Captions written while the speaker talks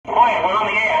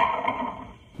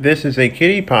This is a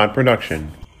Kitty Pod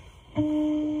production.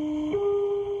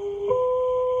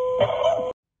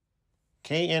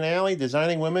 Kay and Allie,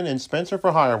 Designing Women, and Spencer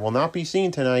for Hire will not be seen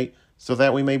tonight, so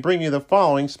that we may bring you the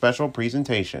following special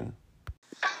presentation.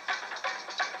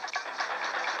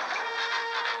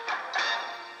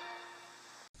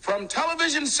 From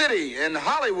Television City in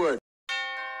Hollywood.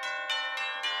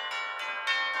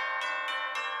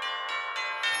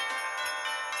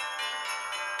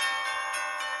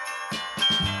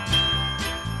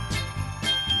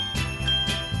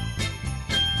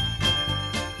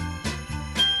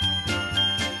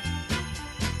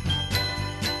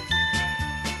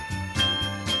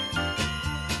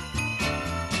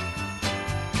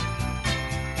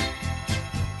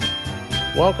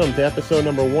 Welcome to episode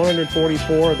number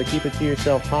 144 of the Keep It To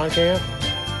Yourself podcast,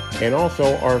 and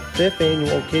also our 5th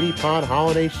annual Kitty Pod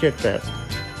Holiday Shitfest.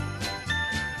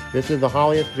 This is the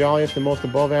holliest, jolliest, and most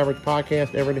above-average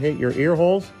podcast ever to hit your ear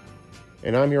holes,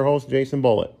 and I'm your host, Jason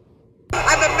Bullitt.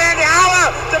 I'm the man of the hour,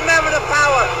 the man with the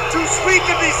power, too sweet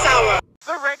to be sour.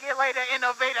 The regulator,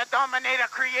 innovator, dominator,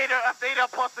 creator,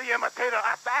 updater, pussy imitator,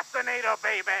 assassinator,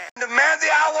 baby. The man of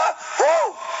the hour,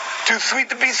 woo, too sweet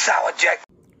to be sour, Jack.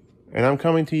 And I'm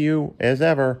coming to you, as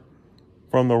ever,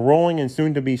 from the rolling and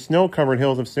soon-to-be snow-covered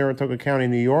hills of Saratoga County,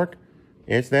 New York.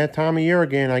 It's that time of year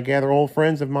again. I gather old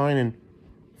friends of mine and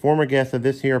former guests of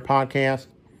this here podcast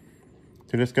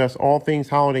to discuss all things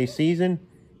holiday season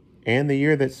and the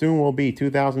year that soon will be,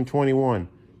 2021.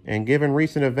 And given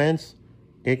recent events,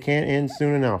 it can't end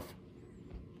soon enough.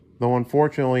 Though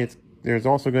unfortunately, there's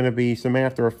also going to be some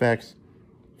after effects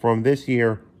from this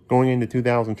year going into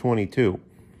 2022.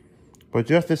 But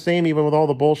just the same, even with all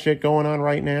the bullshit going on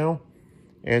right now,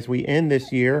 as we end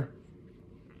this year,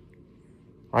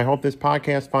 I hope this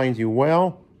podcast finds you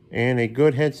well and a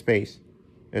good headspace,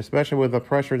 especially with the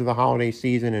pressures of the holiday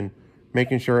season and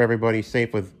making sure everybody's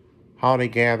safe with holiday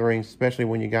gatherings, especially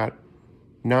when you got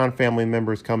non-family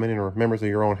members coming in or members of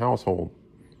your own household.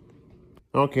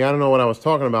 Okay, I don't know what I was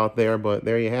talking about there, but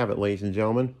there you have it, ladies and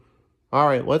gentlemen. All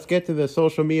right, let's get to the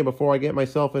social media before I get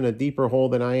myself in a deeper hole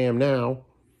than I am now,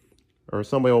 or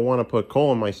somebody will want to put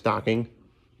coal in my stocking.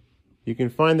 You can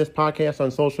find this podcast on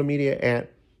social media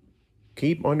at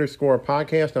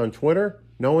keep_podcast on Twitter.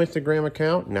 No Instagram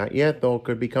account. Not yet, though.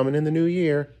 Could be coming in the new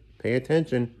year. Pay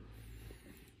attention.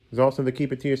 There's also the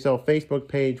Keep It To Yourself Facebook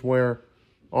page where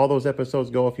all those episodes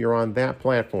go if you're on that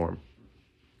platform.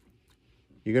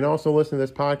 You can also listen to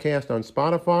this podcast on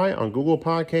Spotify, on Google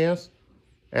Podcasts,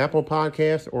 Apple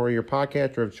Podcasts, or your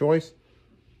podcatcher of choice.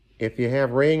 If you have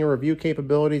rating and review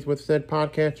capabilities with said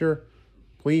podcatcher,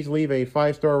 please leave a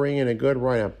 5-star rating and a good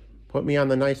write-up. Put me on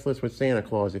the nice list with Santa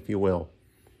Claus, if you will.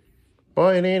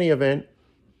 But in any event,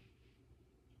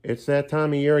 it's that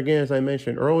time of year again, as I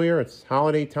mentioned earlier. It's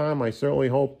holiday time. I certainly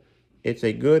hope it's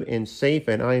a good and safe,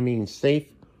 and I mean safe,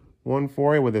 one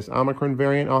for you with this Omicron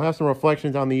variant. I'll have some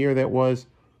reflections on the year that was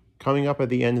coming up at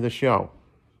the end of the show.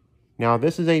 Now,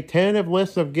 this is a tentative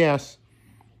list of guests,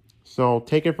 so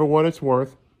take it for what it's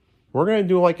worth. We're going to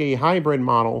do like a hybrid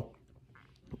model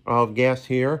of guests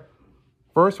here.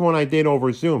 First one I did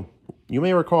over Zoom. You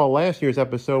may recall last year's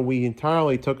episode, we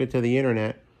entirely took it to the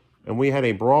internet, and we had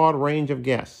a broad range of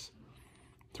guests,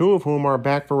 2 of whom are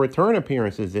back for return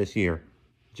appearances this year,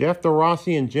 Jeff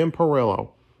DeRossi and Jim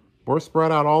Perillo. We're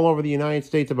spread out all over the United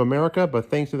States of America, but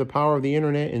thanks to the power of the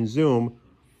internet and Zoom,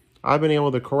 I've been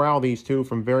able to corral these 2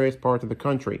 from various parts of the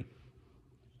country.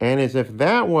 And as if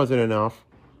that wasn't enough,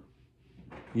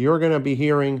 you're going to be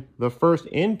hearing the first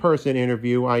in-person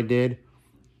interview I did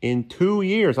in 2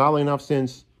 years, oddly enough,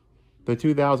 since the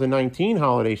 2019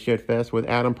 Holiday Shitfest with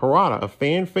Adam Parada, a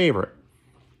fan favorite.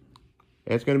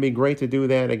 It's going to be great to do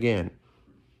that again.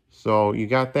 So you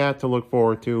got that to look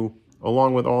forward to,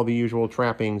 along with all the usual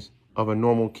trappings of a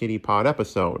normal Kitty Pod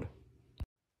episode.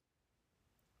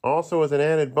 Also, as an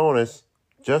added bonus,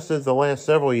 just as the last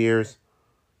several years,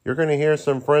 you're going to hear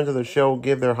some friends of the show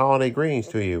give their holiday greetings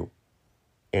to you.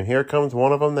 And here comes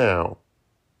one of them now.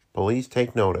 Please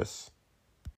take notice.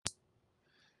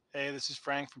 Hey, this is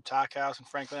Frank from Talk House and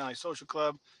Franklin Alley Social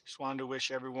Club. Just wanted to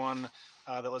wish everyone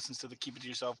that listens to the Keep It To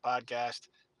Yourself podcast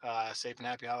a safe and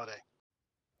happy holiday.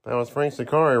 That was Frank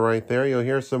Sakari right there. You'll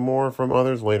hear some more from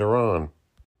others later on.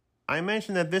 I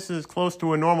mentioned that this is close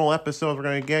to a normal episode we're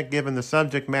going to get given the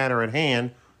subject matter at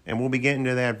hand, and we'll be getting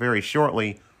to that very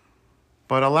shortly.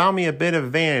 But allow me a bit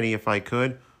of vanity if I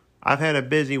could. I've had a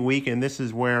busy week, and this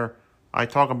is where I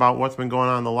talk about what's been going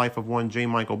on in the life of one J.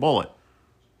 Michael Bullitt.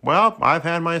 Well, I've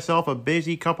had myself a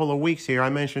busy couple of weeks here. I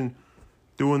mentioned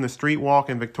doing the street walk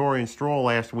and Victorian stroll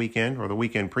last weekend, or the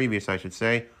weekend previous, I should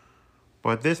say.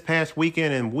 But this past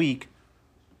weekend and week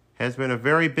has been a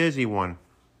very busy one.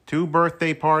 2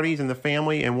 birthday parties in the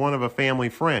family and one of a family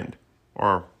friend.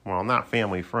 Or, well, not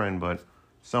family friend, but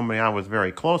somebody I was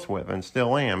very close with and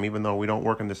still am, even though we don't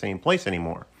work in the same place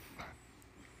anymore.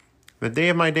 The day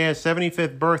of my dad's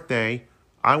 75th birthday,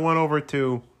 I went over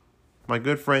to my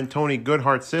good friend Tony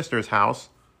Goodhart's sister's house.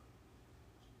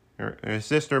 His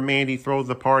sister Mandy throws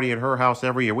the party at her house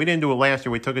every year. We didn't do it last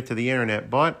year. We took it to the internet,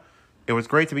 but it was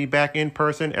great to be back in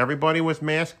person. Everybody was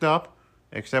masked up,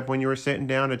 except when you were sitting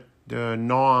down to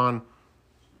gnaw on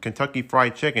Kentucky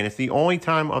Fried Chicken. It's the only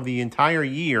time of the entire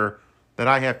year that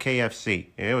I have KFC.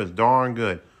 It was darn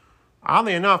good.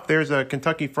 Oddly enough, there's a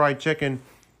Kentucky Fried Chicken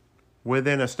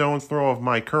within a stone's throw of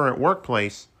my current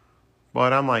workplace,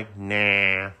 but I'm like,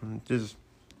 nah, just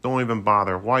don't even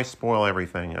bother. Why spoil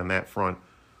everything on that front?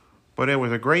 But it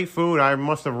was a great food. I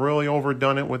must have really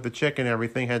overdone it with the chicken and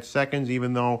everything. Had seconds,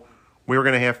 even though we were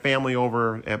going to have family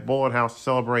over at Bullet House to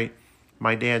celebrate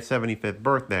my dad's 75th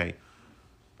birthday.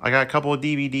 I got a couple of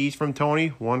DVDs from Tony,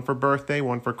 one for birthday,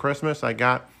 one for Christmas. I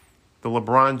got the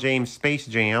LeBron James Space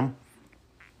Jam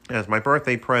as my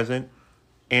birthday present.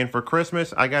 And for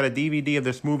Christmas, I got a DVD of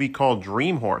this movie called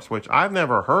Dream Horse, which I've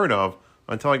never heard of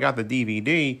until I got the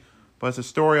DVD. But it's a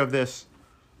story of this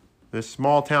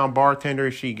small-town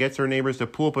bartender. She gets her neighbors to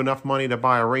pool up enough money to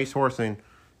buy a racehorse and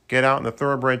get out in the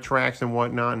thoroughbred tracks and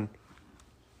whatnot and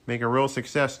make a real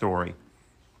success story.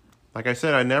 Like I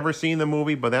said, I'd never seen the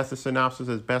movie, but that's the synopsis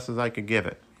as best as I could give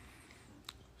it.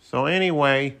 So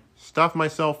anyway, stuffed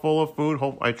myself full of food.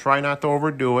 Hope I try not to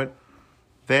overdo it.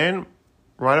 Then,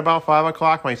 right about 5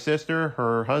 o'clock, my sister,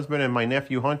 her husband, and my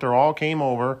nephew Hunter all came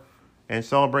over and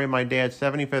celebrated my dad's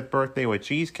 75th birthday with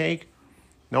cheesecake.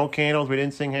 No candles. We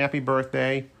didn't sing happy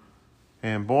birthday.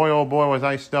 And boy, oh boy, was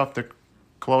I stuffed to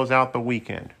close out the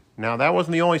weekend. Now, that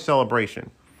wasn't the only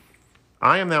celebration.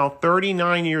 I am now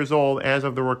 39 years old as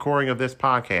of the recording of this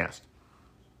podcast,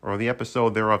 or the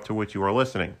episode thereof to which you are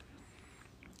listening.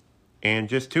 And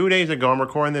just 2 days ago, I'm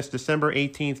recording this December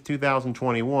 18th,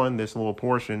 2021, this little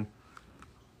portion.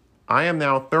 I am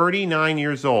now 39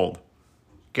 years old.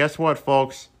 Guess what,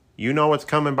 folks? You know what's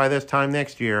coming by this time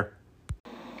next year.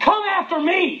 Come after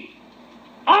me!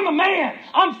 I'm a man!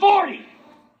 I'm 40!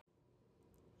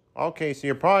 Okay, so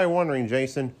you're probably wondering,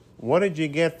 Jason, what did you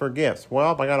get for gifts?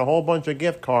 Well, I got a whole bunch of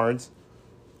gift cards.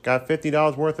 Got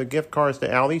 $50 worth of gift cards to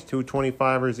Aldi's, 2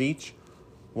 25ers each.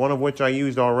 One of which I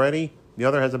used already. The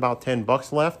other has about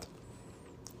 $10 left.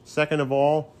 Second of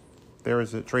all, there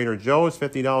is a Trader Joe's,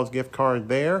 $50 gift card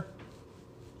there.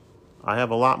 I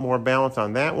have a lot more balance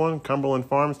on that one. Cumberland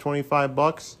Farms,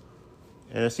 $25.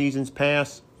 And a season's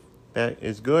pass that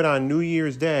is good on New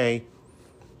Year's Day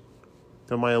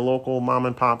to my local mom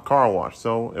and pop car wash.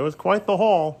 So it was quite the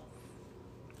haul.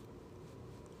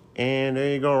 And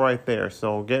there you go right there.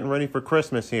 So getting ready for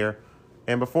Christmas here.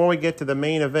 And before we get to the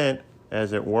main event,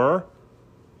 as it were,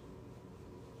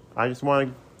 I just want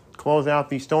to close out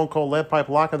the Stone Cold Lead Pipe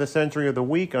Lock of the Century of the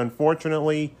Week.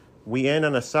 Unfortunately, we end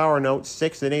on a sour note,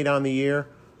 6-8 on the year.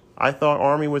 I thought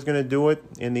Army was going to do it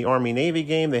in the Army-Navy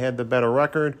game. They had the better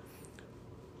record.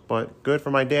 But good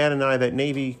for my dad and I that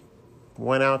Navy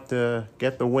went out to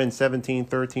get the win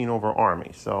 17-13 over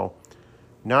Army. So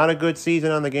not a good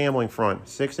season on the gambling front.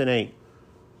 6-8.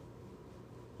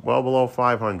 Well below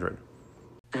 500.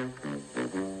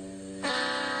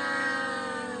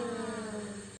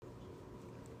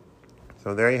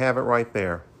 So there you have it right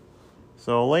there.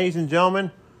 So ladies and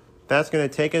gentlemen, that's going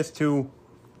to take us to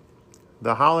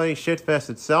the holiday shitfest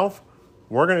itself.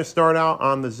 We're going to start out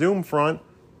on the Zoom front,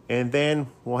 and then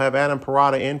we'll have Adam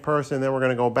Parada in person. Then we're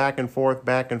going to go back and forth,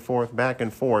 back and forth, back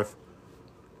and forth.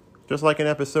 Just like an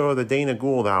episode of the Dana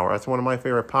Gould Hour. That's one of my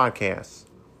favorite podcasts.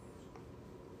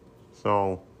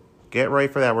 So get ready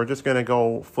for that. We're just going to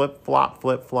go flip-flop,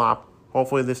 flip-flop.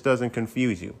 Hopefully this doesn't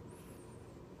confuse you.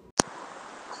 Cheers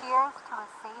to a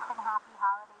safe and happy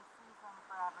holiday season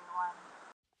for everyone.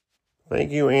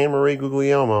 Thank you, Anne-Marie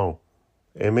Guglielmo.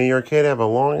 And may your kid have a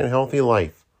long and healthy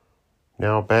life.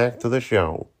 Now back to the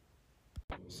show.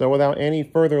 So without any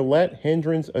further let,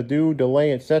 hindrance, ado,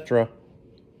 delay, etc.,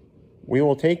 we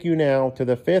will take you now to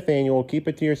the 5th annual Keep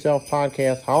It To Yourself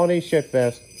podcast Holiday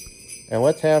Shitfest. And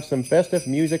let's have some festive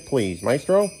music, please.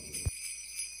 Maestro?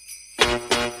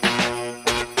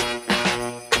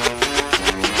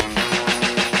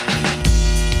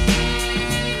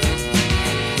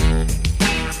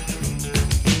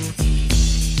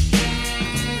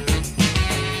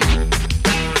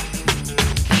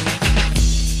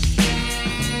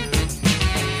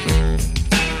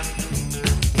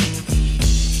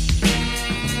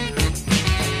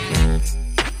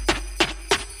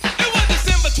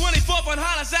 On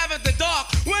Hollis Ave at the dark,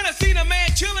 when I seen a man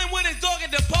chilling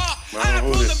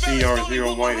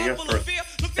CR0 White. Yes, sir.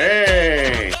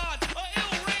 Hey!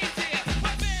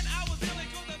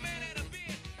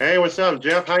 Hey, what's up,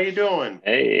 Jeff? How you doing?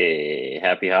 Hey,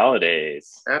 happy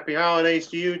holidays. Happy holidays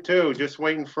to you, too. Just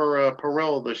waiting for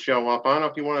Peril to show up. I don't know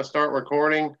if you want to start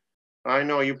recording. I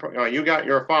know you got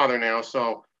your father now,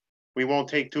 so we won't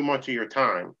take too much of your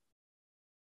time.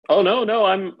 Oh, no,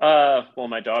 I'm, well,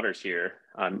 my daughter's here.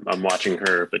 I'm watching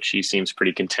her, but she seems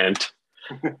pretty content.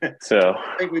 So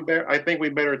I think we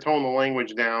better tone the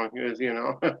language down because, you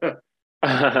know,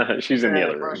 she's in the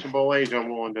other room. Impressionable age, I'm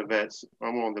willing to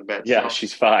bet. Yeah, so.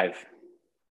 she's 5.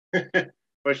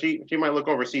 But she might look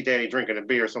over, see Daddy drinking a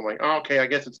beer, so I'm like, oh, okay, I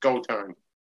guess it's go time.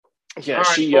 Yeah, All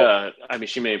she right,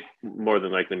 she may more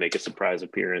than likely make a surprise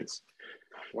appearance.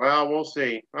 well, we'll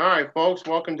see. All right, folks,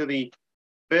 welcome to the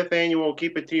 5th annual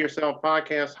Keep It to Yourself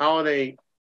podcast holiday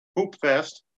hoop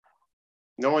fest.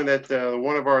 Knowing that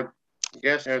one of our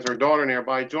guests has her daughter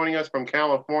nearby, joining us from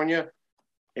California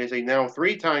is a now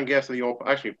 3-time guest of the Open,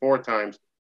 actually 4 times.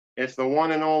 It's the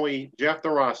one and only Jeff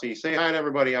DeRossi. Say hi to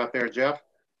everybody out there, Jeff.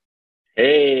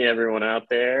 Hey, everyone out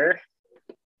there.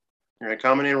 You're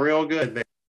coming in real good, man.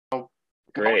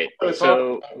 Great.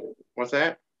 So, what's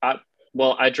that?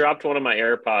 Well, I dropped one of my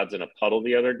AirPods in a puddle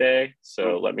the other day,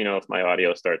 so let me know if my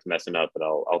audio starts messing up, but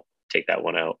I'll take that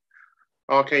one out.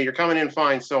 Okay, you're coming in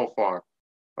fine so far.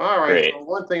 All right. Great. So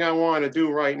one thing I want to do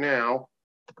right now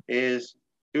is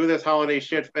do this holiday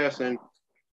shit fest, and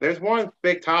there's one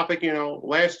big topic. You know,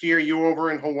 last year you were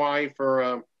over in Hawaii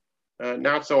for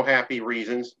not so happy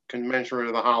reasons, commensurate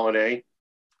to the holiday,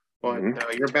 but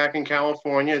you're back in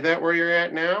California. Is that where you're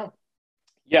at now?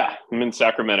 Yeah, I'm in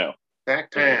Sacramento.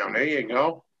 Back town. There you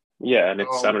go. Yeah, and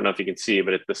it's I don't know if you can see,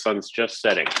 but the sun's just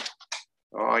setting.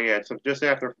 Oh yeah, it's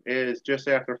just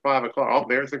after 5 o'clock. Oh,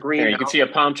 there's the green. Here, you can see a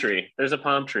palm tree. There's a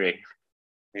palm tree.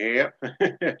 Yep.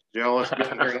 Jealous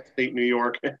being here in upstate New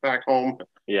York, back home.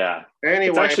 Yeah. Anyway,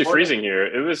 it's actually freezing here.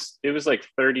 It was like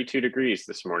 32 degrees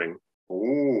this morning.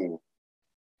 Ooh.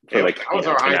 For that was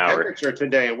our high hour. temperature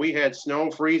today. We had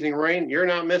snow, freezing rain. You're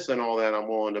not missing all that, I'm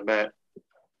willing to bet.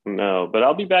 No, but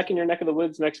I'll be back in your neck of the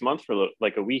woods next month for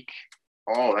like a week.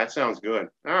 Oh, that sounds good.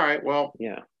 All right. Well,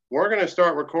 yeah. We're going to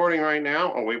start recording right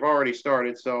now. Oh, we've already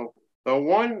started. So the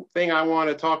one thing I want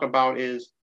to talk about is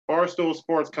Barstool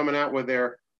Sports coming out with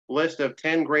their list of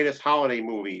 10 greatest holiday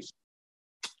movies.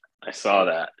 I saw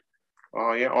that.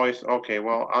 Oh, yeah. Always. Okay.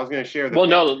 Well, I was going to share the. Well,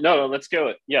 no. Let's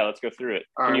go. Yeah, let's go through it.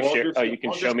 Can you share? You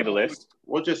can show me the list.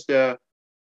 We'll just.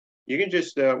 You can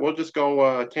just. We'll just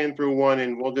go 10 through 1,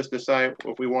 and we'll just decide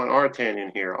if we want our 10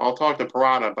 in here. I'll talk to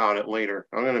Parada about it later.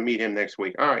 I'm going to meet him next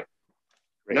week. All right.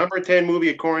 Great. Number 10 movie,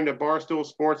 according to Barstool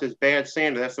Sports, is Bad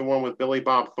Santa. That's the one with Billy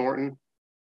Bob Thornton.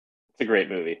 It's a great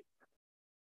movie.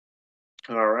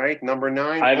 All right. Number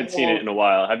 9. I haven't seen it in a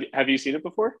while. Have you seen it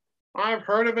before? I've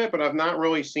heard of it, but I've not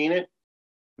really seen it.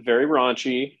 Very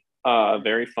raunchy,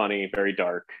 very funny, very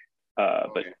dark,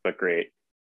 but great.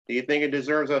 Do you think it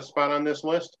deserves a spot on this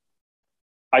list?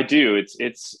 I do.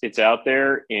 It's out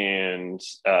there, and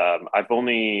I've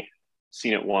only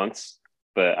seen it once,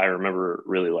 but I remember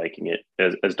really liking it,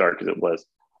 as dark as it was.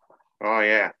 Oh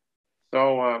yeah.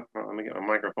 So let me get my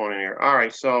microphone in here. All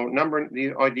right. So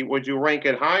would you rank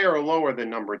it higher or lower than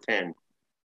number 10?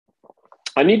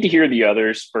 I need to hear the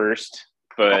others first,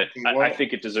 but okay, well, I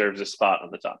think it deserves a spot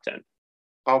on the top 10.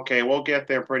 Okay, we'll get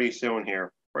there pretty soon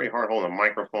here. Pretty hard holding a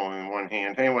microphone in one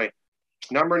hand. Anyway,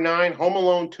 number 9, Home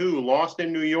Alone 2, Lost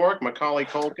in New York, Macaulay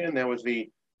Culkin. That was the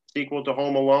sequel to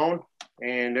Home Alone.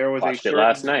 And there was Watched it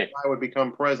last night. I would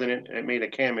become president. It made a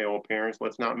cameo appearance.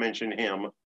 Let's not mention him.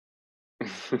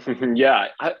 Yeah,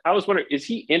 I was wondering, is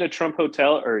he in a Trump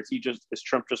hotel, or is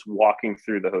Trump just walking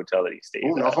through the hotel that he stays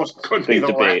Who at? knows? Could be the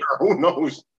latter. Who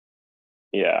knows?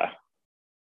 Yeah.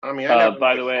 I mean,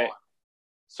 by the way,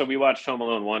 so we watched Home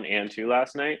Alone 1 and 2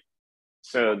 last night.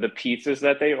 So the pizzas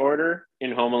that they order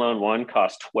in Home Alone 1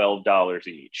 cost $12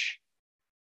 each.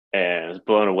 And I was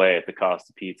blown away at the cost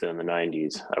of pizza in the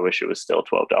 90s. I wish it was still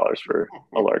 $12 for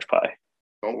a large pie.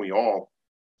 Don't we all?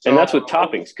 So, and that's with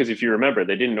toppings, because if you remember,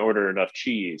 they didn't order enough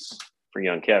cheese for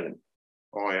young Kevin.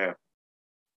 Oh yeah.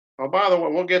 Oh, by the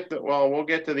way, we'll get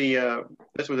to the.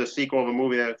 This was a sequel of a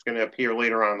movie that's going to appear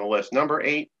later on the list. Number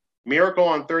 8, Miracle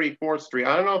on 34th Street.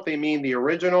 I don't know if they mean the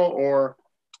original or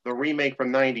the remake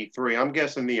from '93. I'm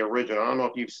guessing the original. I don't know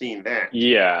if you've seen that.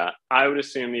 Yeah, I would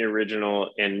assume the original,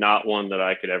 and not one that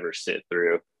I could ever sit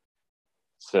through.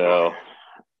 So.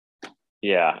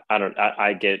 Yeah,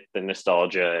 I get the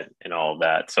nostalgia and all of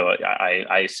that. So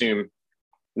I assume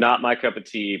not my cup of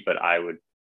tea, but I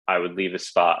would leave a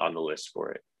spot on the list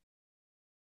for it.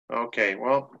 Okay,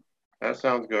 well, that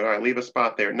sounds good. All right, leave a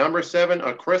spot there. Number 7,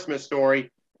 A Christmas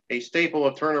Story. a staple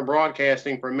of Turner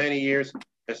Broadcasting for many years,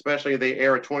 especially they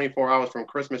air 24 hours from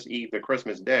Christmas Eve to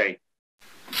Christmas Day.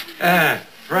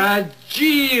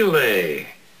 Fragile.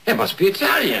 It must be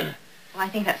Italian. Well, I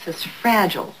think that says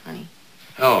fragile, honey.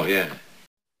 Oh, yeah.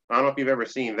 I don't know if you've ever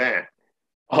seen that.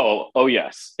 Oh,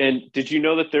 yes. And did you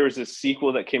know that there was a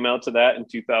sequel that came out to that in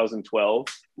 2012?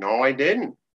 No, I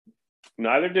didn't.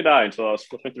 Neither did I until I was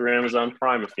flipping through Amazon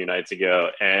Prime a few nights ago,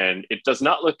 and it does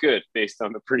not look good based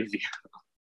on the preview.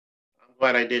 I'm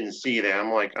glad I didn't see that.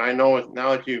 I'm like, I know it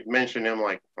now that you've mentioned him,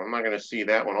 like, I'm not going to see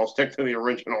that one. I'll stick to the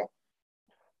original.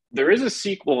 There is a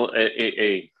sequel,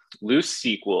 a loose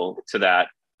sequel to that,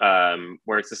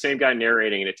 where it's the same guy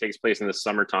narrating, and it takes place in the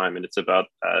summertime, and it's about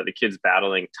the kids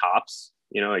battling tops,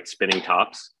 like spinning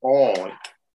tops. Oh.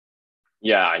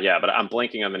 Yeah, but I'm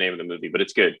blanking on the name of the movie, but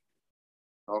it's good.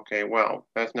 Okay, well,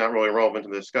 that's not really relevant to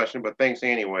the discussion, but thanks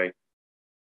anyway.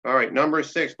 All right, number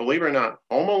 6, believe it or not,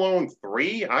 Home Alone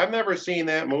 3? I've never seen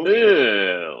that movie.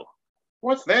 Ew.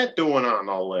 What's that doing on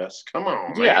the list? Come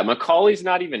on, man. Yeah, Macaulay's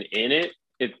not even in it.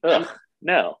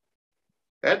 No.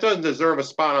 That doesn't deserve a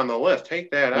spot on the list.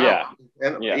 Take that out.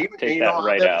 Take that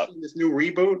right out. Seen this new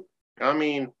reboot. I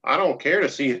mean, I don't care to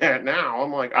see that now.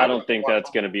 I'm like, I don't think that's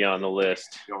going to be on the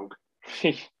list.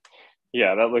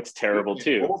 Yeah, that looks terrible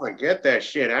too. And get that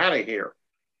shit out of here.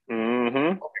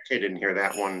 Mm-hmm. Oh, the kid didn't hear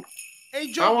that one. Hey,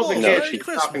 Joe, how old the kid? Merry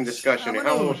Christmas. Stopping discussion.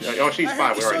 She's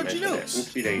 5. We already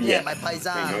mentioned that. Yeah, my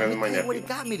paisan. My What he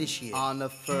got me this year. On the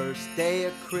first day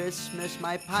of Christmas,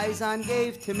 my paisan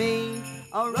gave to me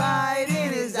a ride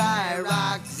in his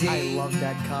IROC Z. I love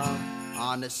that car.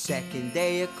 On the second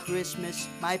day of Christmas,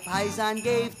 my paisan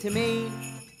gave to me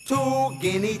 2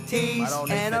 guinea teas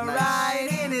and a ride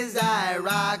in his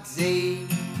IROC Z.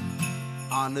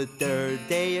 On the third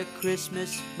day of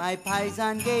Christmas, my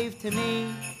paisan gave to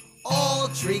me all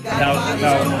tree got Now, I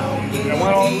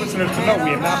want all the listeners to know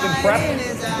we have not been prepped,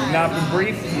 we've not been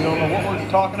briefed, we don't know what we're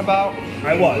talking about.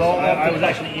 I was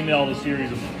actually emailed a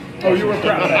series of... Oh, you were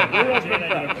prepped.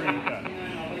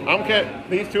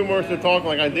 These two more to talk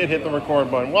like I did hit the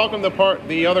record button. Welcome to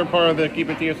the other part of the Keep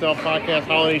It To Yourself podcast,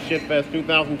 Holiday Shitfest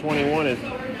 2021. Is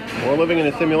we're living in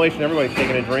a simulation. Everybody's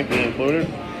taking a drink, me included.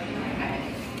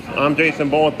 I'm Jason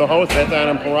Bullitt, the host. That's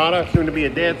Adam Parada, soon to be a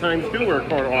dad times 2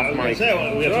 recorder off mic. We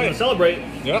have something to celebrate.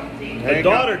 Yep. A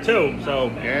daughter, too, so...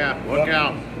 Yeah, look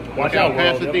out. Watch out,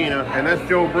 Pasadena. And that's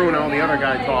Joe Bruno, the other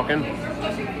guy talking.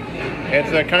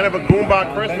 It's a kind of a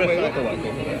Goombot Christmas.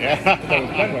 Yeah.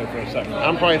 For a second.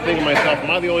 I'm probably thinking to myself, am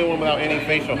I the only one without any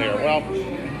facial hair? Well,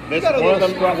 this one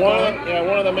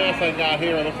of the masks I got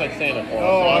here looks like Santa Claus.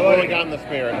 Oh, so I I've like really it. gotten the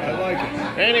spirit. I like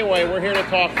it. Anyway, we're here to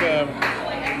talk.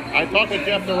 I talked with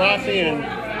Jeff DeRossi, and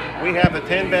we have the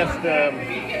 10 best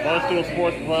Barstool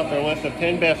Sports put out their list of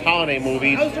 10 best holiday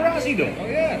movies. How's DeRossi doing? Oh,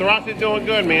 yeah. DeRossi's doing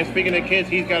good, man. Speaking of kids,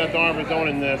 he's got a daughter of his own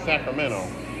in Sacramento.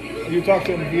 You talked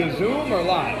to him via Zoom or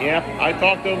live? Yeah, I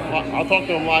talked to him. I'll talk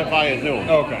to him live via Zoom.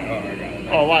 Okay, all right.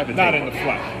 Oh, live is not in the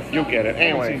flesh. You get it. I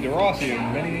Anyway. haven't seen DeRossi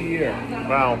in many a year.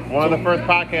 Wow, one of the first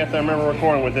podcasts I remember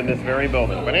recording was in this very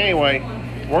building. But anyway,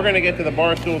 we're going to get to the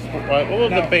Barstool. A little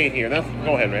debate here.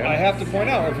 Go ahead, man. I have to point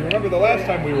out, if you remember the last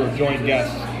time we were joint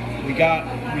guests, we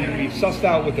sussed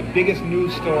out what the biggest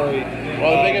news story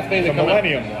the biggest thing the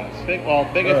millennium was.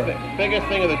 Biggest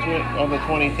thing of the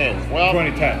 2010s. Well,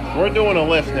 2010s. We're doing a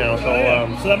list now, so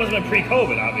so that must have been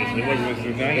pre-COVID, obviously.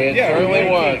 It certainly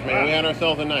was, man. We had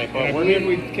ourselves a night, but I believe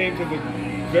we came to the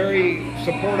very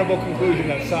supportable conclusion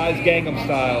that Size Gangnam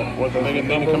Style was the biggest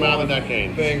thing to come out of the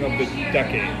decade. Thing of the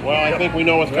decade. Well, I think we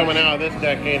know what's coming out of this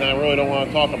decade, and I really don't want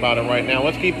to talk about it right now.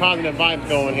 Let's keep positive vibes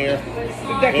going here.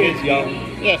 The decade's young.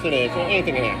 Yes, it is. Well,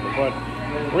 anything can happen. But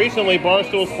recently,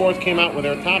 Barstool Sports came out with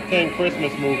their top 10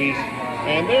 Christmas movies,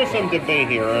 and there's some debate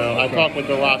here. I talked with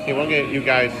DeRossi. We'll get you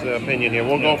guys' opinion here.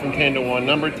 We'll go from 10 to 1.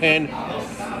 Number 10,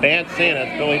 Bad Santa.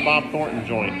 It's Billy Bob Thornton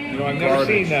joint. I've never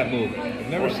seen that movie. I've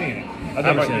never seen it. I've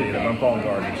never seen it either. I'm calling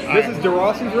garbage. This is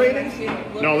DeRossi's ratings?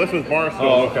 No, this was Barstool.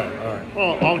 Oh, okay. All right.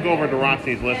 Well, I'll go over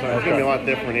DeRossi's list. It's going to be a lot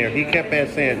different here. He kept Bad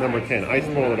Santa at number 10. I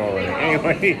spoiled it already.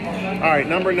 Anyway, all right,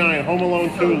 number 9, Home Alone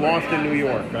 2, Lost in New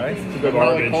York. Okay. It's a good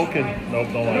garbage. Nope,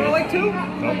 don't like it. You don't like 2?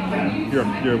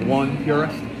 Nope. You're one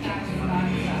purist?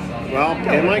 Well,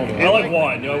 I like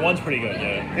 1. One's pretty good,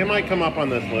 yeah. It might come up on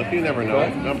this list. You never know.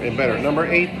 Better. Number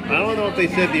 8, I don't know if they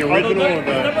said the original or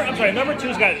the... I'm sorry, number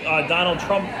 2's got Donald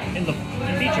Trump in the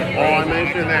feature. Oh, I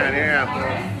mentioned that,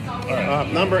 yeah.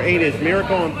 Number 8 is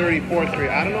Miracle on 34th Street.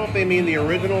 I don't know if they mean the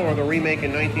original or the remake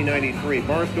in 1993.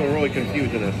 Barstool really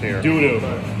confusing us here. Doo-doo.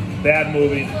 Bad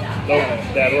movie.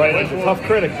 Bad writing. Tough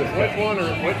critics. Which one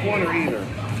or either?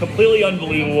 Completely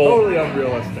unbelievable. Totally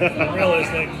unrealistic.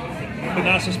 Unrealistic. could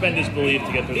not suspend disbelief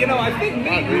to get through. I think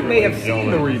we may have seen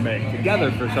the remake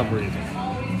together for some reason.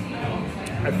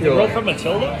 I feel like from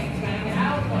Matilda.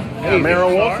 Yeah,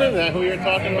 Meryl Wilson, is that who you're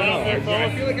talking about there, I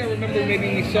feel like I remember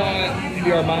maybe we saw it.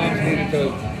 Maybe our moms needed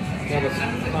to have us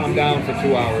calm down for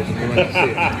 2 hours and we went to see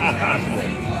it.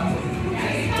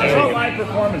 I saw a live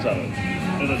performance of it.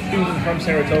 And a student from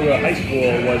Saratoga High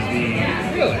School was the...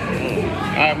 Really?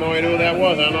 I have no idea who that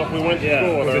was. I don't know if we went to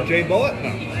school with her. Was it Jay Bullitt? No.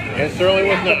 It certainly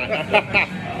was not.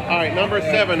 All right, number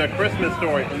 7, A Christmas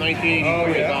Story from 1983. Oh,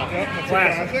 yeah. That's a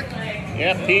classic.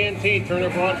 Yep, TNT, Turner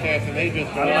Broadcasting. They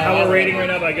just... I don't know how we're rating right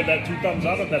now, but I give that 2 thumbs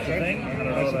up if that's a thing. I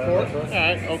don't know support. All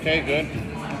right, okay, good.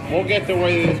 We'll get to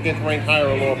whether this gets ranked higher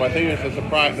or lower, but I think it's a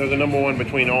surprise. There's a number 1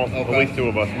 between at least 2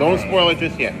 of us. Don't spoil it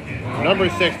just yet. Number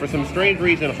 6, for some strange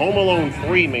reason, Home Alone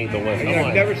 3 made the list.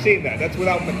 I've never seen that. That's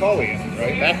without Macaulay in it,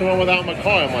 right? That's the one without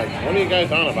McCoy. I'm like, what are you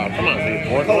guys on about? Come on, dude.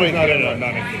 Macaulay's not in it. I'm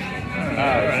not interested. All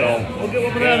right, so we'll get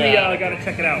one on the gotta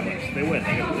check it out list. They win.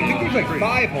 I think there's like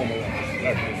 5 Home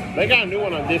Alones. They got a new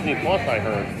one on Disney Plus, I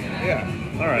heard. Yeah.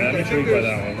 All right, I'm intrigued by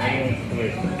that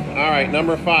one. All right,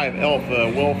 number 5, Elf,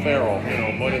 Will Ferrell.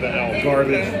 Buddy the Elf.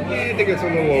 Garbage. I think it's a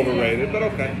little overrated, but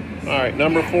okay. All right,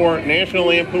 number 4, National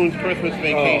Lampoon's Christmas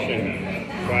Vacation.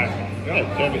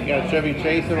 Classic. Got Chevy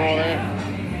Chase and all that.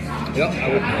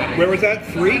 Yep. Where was that?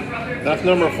 3? That's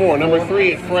number 4. Number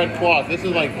 3 is Fred Claus. This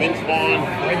is like Vince Vaughn.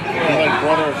 He's like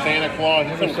brother of Santa Claus.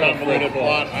 It's some convoluted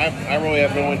plot. I really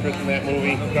have no interest in that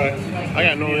movie. Okay. I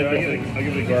got no interest. I'll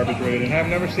give it a garbage rating. I've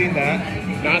never seen that.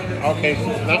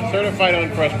 Not certified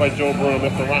unimpressed by Joe Bruno,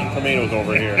 Mr. Rotten Tomatoes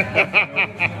over here.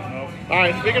 All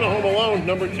right, speaking of Home Alone,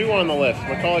 number 2 on the list.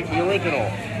 Macaulay, the original.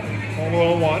 Home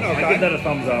Alone 1, okay. I give that a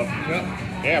thumbs up. Yep.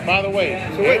 Yeah, by the way,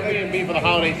 so Airbnb for the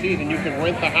holiday season, you can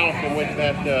rent the house in which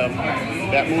that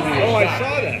movie was shot. I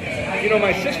saw that.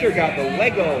 My sister got the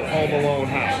Lego Home Alone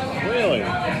house. Really?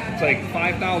 It's like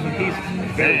 5,000 pieces.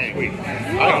 It's very sweet.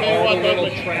 I tell you what,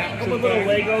 little traps. Little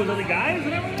Legos of the guys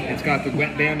and everything? It's got the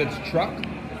Wet Bandits truck.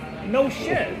 No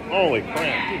shit. Holy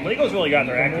crap. Dude, Lego's really got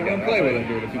their act together. Play with it,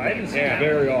 dude. I haven't seen it.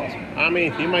 Very awesome. I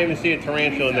mean, you might even see a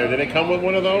tarantula in there. Did it come with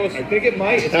one of those? I think it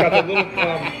might. It's got the little...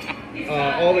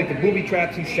 all like the booby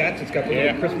traps and sets. It's got the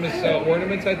little Christmas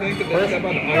ornaments, I think. First, on the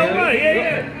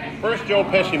iron. First Joe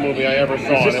Pesci movie I ever saw,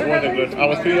 and it wasn't good. I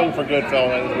was too young for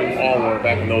Goodfellas, as we all were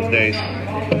back in those days.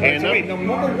 And wait,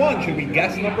 number 1. Should we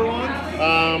guess number 1?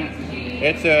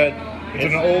 It's an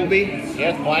oldie.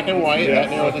 Yes, black and white. That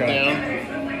narrows it down.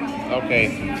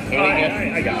 Okay.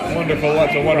 I got it. Wonderful.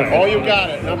 That's a wonderful. Oh, you got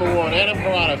it. Number 1, Adam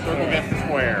Parada, Circle Gets the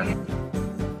Square.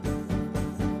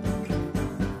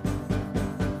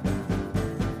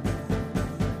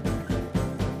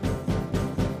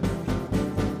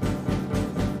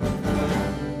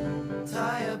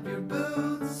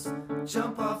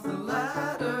 Jump off the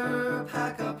ladder,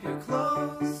 pack up your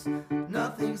clothes.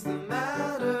 Nothing's the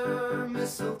matter.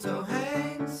 Mistletoe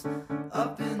hangs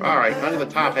up in the... All right, under the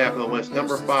top half of the list,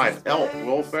 number 5, Elf,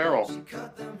 Will Ferrell.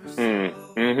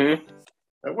 Mm-hmm.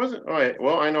 It wasn't. All right.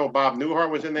 Well, I know Bob Newhart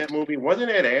was in that movie.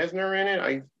 Wasn't Ed Asner in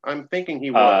it? I'm thinking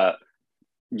he was.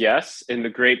 Yes, and the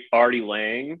great Artie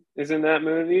Lang is in that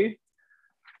movie.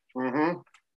 Mm-hmm.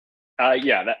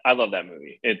 Yeah, I love that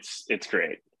movie. It's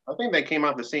great. I think they came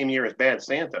out the same year as Bad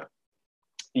Santa.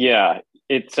 Yeah,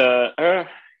 it's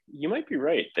you might be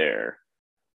right there.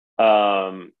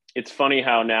 It's funny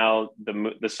how now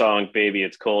the song "Baby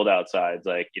It's Cold Outside" is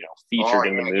like featured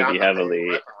in the movie heavily.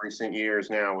 In recent years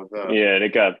now with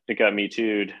it got me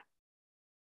too'd.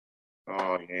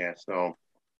 Oh yeah, so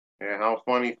yeah, how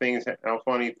funny things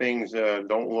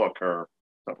don't look, or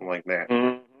something like that.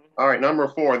 Mm-hmm. All right, number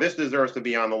 4. This deserves to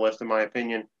be on the list, in my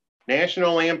opinion.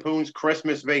 National Lampoon's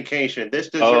Christmas Vacation. This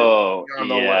deserves to be on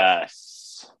the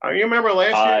list. You remember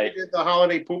last year we did the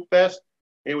Holiday Poop Fest?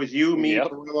 It was you, me,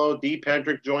 Perillo, D.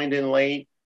 Pedrick joined in late,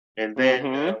 and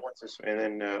then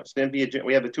Cynthia.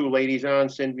 We had the 2 ladies on,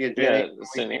 Cynthia, Jenny,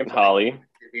 and Holly.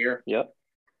 Here. Yep.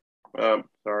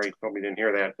 Sorry, hope you didn't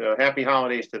hear that. Happy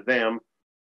holidays to them.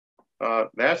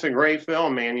 That's a great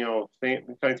film, man.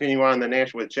 Continue on the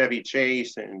national with Chevy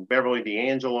Chase and Beverly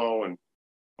D'Angelo and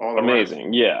all the amazing,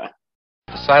 rest. Yeah.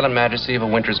 The silent majesty of a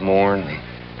winter's morn, the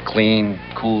clean,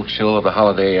 cool chill of the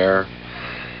holiday air,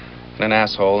 and an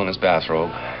asshole in his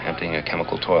bathrobe emptying a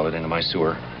chemical toilet into my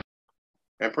sewer.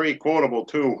 And pretty quotable,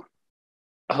 too.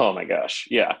 Oh, my gosh.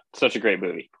 Yeah, such a great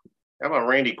movie. How about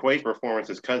Randy Quaid's performance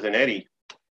as Cousin Eddie?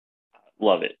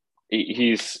 Love it.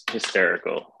 He's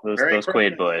hysterical. Those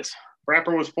Quaid boys.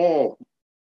 Crapper was full.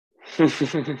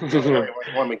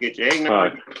 Want me to get you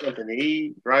eggnog, something to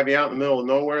eat, drive you out in the middle of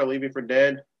nowhere, leave you for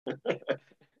dead.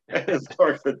 That's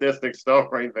dark sadistic stuff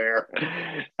right there.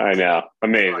 I know.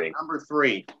 Amazing. Right, number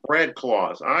 3, Red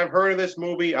Claws. I've heard of this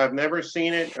movie. I've never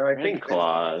seen it. I Red think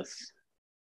Claws.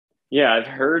 Yeah, I've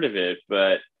heard of it,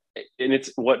 but and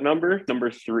it's what number?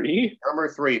 Number 3? Number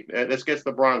 3. This gets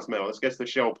the bronze medal. This gets the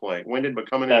show play. When did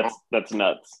Becoming an That's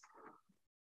nuts.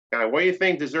 Guy, what do you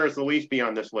think deserves the least be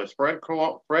on this list? Fred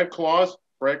Claus,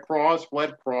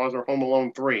 or Home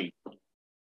Alone 3?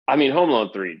 I mean, Home Alone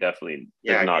 3 definitely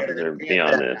does not deserve to be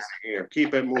on this. Here,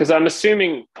 keep it moving. Because I'm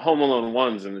assuming Home Alone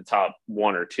 1's in the top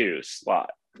 1 or 2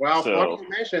 slot. Well, funny you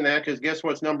mention that, because guess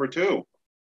what's number 2?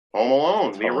 Home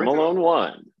Alone. The Home original. Alone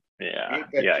 1. Yeah.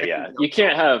 You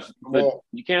can't have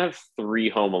 3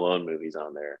 Home Alone movies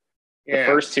on there. The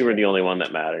first 2 are the only one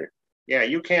that matter. Yeah,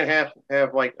 you can't have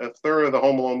like a third of the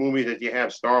Home Alone movies that you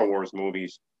have Star Wars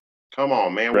movies. Come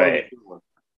on, man. What are you doing?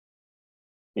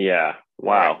 Yeah.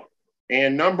 Wow.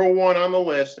 And number 1 on the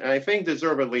list, and I think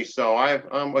deservedly so.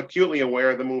 I'm acutely aware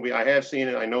of the movie. I have seen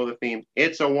it. I know the theme.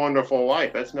 It's a Wonderful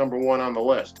Life. That's number 1 on the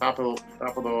list. Top of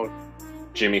the.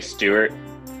 Jimmy Stewart.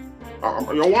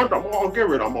 You want them all?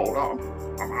 Give it them all.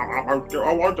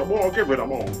 I want them all. Give it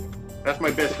them all. That's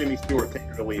my best Jimmy Stewart. Take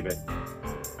it or leave it.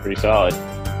 Pretty solid.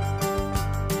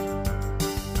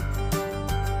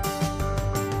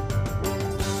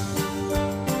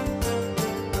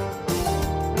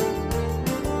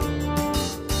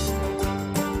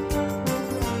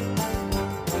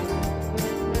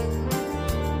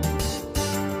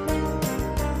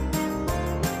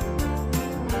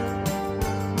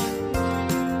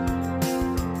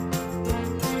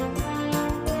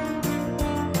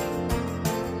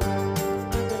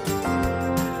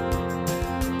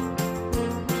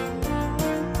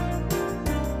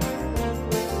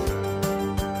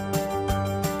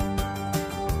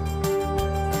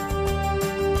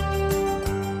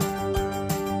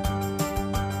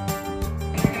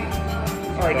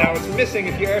 All right, now it's missing.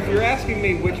 If you're asking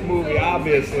me which movie,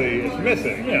 obviously it's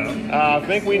missing. Yeah. I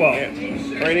think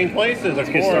Trading Places, of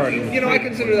course. You know, I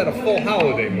consider that a full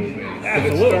holiday movie.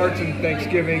 Absolutely. It starts in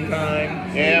Thanksgiving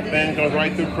time. Yeah, then goes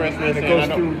right through Christmas. And it goes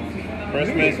through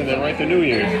Christmas and then right to New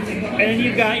Year's. And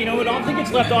you got, I don't think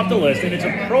it's left off the list, and it's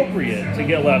appropriate to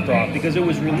get left off because it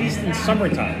was released in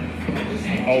summertime.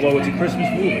 Although it's a Christmas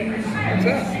movie. What's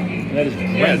that? That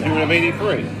is June of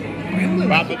 '83.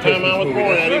 About the time I was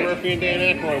born, Eddie Murphy and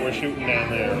Dan Aykroyd were shooting down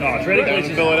there. No, Trading down Places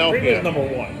in Philadelphia. is number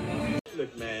 1.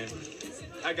 Look, man,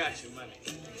 I got your money.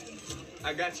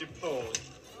 I got your pause.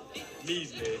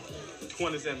 Measly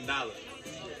 $27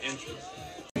 interest.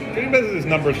 Trading Places is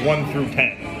numbers 1 through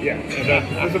 10. Yeah.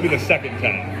 And this will be the second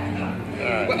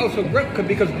 10. Well, so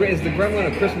because is the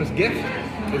Gremlin a Christmas gift?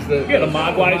 The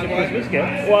Mogwai is a Christmas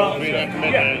gift. Well,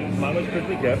 Mogwai's a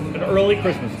Christmas gift, an early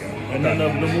Christmas gift. And then the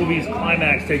movie's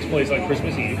climax takes place on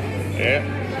Christmas Eve. Yeah.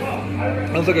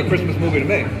 Sounds like a Christmas movie to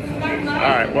me. All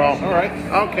right.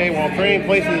 Okay, well, Trading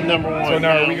Places is number 1. So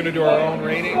now are we going to do our own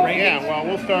rating? Yeah, well,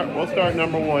 we'll start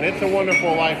number 1. It's a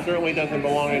Wonderful Life certainly doesn't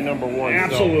belong in number 1.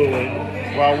 Absolutely.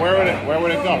 So, well, where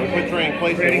would it go? We put Trading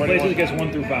Places. Trading Places gets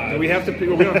 1 through 5. We don't have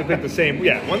to pick the same.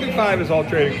 Yeah, 1 through 5 is all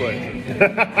Trading Places.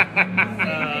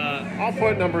 I'll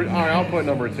put number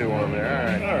 2 on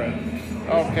there. All right.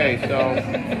 Okay, so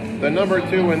the number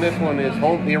 2 in this one is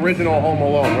the original Home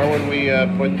Alone. Where would we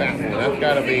put that one?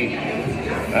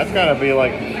 That's gotta be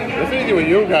like, this is with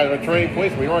you guys a Trading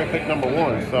Place. We already picked number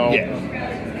 1, so yeah.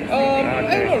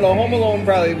 I don't know. Home Alone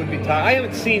probably would be top. I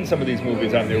haven't seen some of these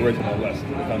movies on the original list,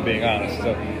 if I'm being honest.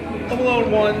 So Home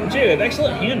Alone 1. Jay,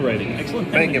 excellent handwriting, excellent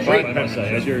penmanship, I must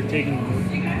say, as you're taking.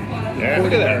 Yeah,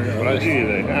 look at that. What I see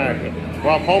there. All right.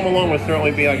 Well, Home Alone would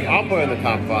certainly be like, I'll put it in the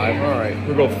top 5. All right.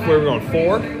 We're going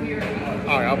 4? All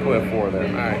right, I'll put it 4 there.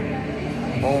 All right.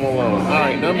 Home Alone. All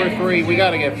right, number 3, we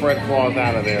got to get Fred Claus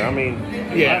out of there. I mean,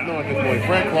 yeah. I don't know what this boy.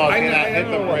 Fred Claus, hit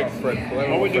the bricks.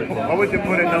 What would you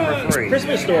put at number 3?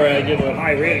 Christmas Story, I give a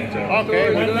high rating to.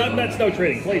 Okay. That's no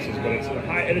Trading Places, but it's a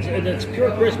high, and it's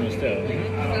pure Christmas too.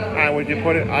 All right, would you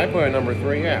put it? I put it number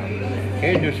 3. Yeah.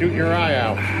 Can't just shoot your eye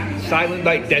out. Silent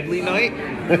Night, Deadly Night.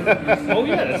 Oh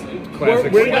yeah,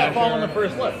 where did that fall on the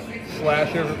first list?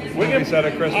 Slasher movie set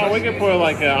at Christmas. Oh, we can put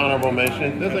like an honorable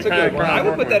mention. That's a good one. I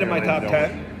would put that in my top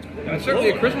 10. And it's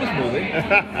certainly a Christmas movie.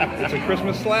 It's a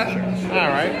Christmas slasher. All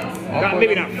right.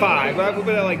 Maybe not 5. I would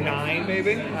put it like 9,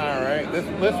 maybe. All right. This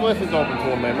list is open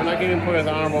to amendment. I can even put it as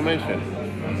an honorable mention.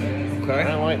 Okay.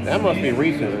 That must be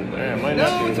recent. No,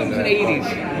 it was an 80s.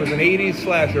 It was an 80s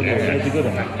slasher movie. It's a good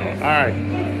one. All right.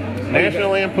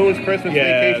 National Lampoon's Christmas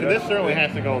Vacation. This certainly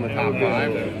has to go in the top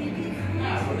 5.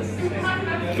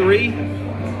 3?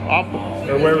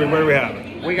 Or where do we have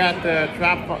it? We got the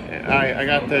top. I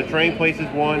got the Trading Places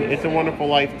 1. It's a Wonderful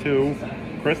Life 2.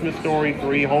 Christmas Story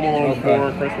 3, Home Alone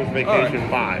 4, Christmas Vacation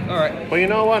 5. All right. But you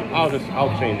know what? I'll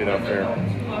change it up there.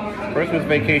 Christmas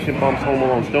Vacation bumps Home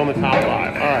Alone still in the top 5. All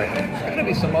right. There's gotta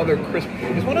be some other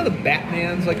Christmas. Is one of the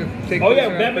Batmans like a? Oh yeah,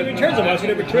 Batman Returns. I'm watching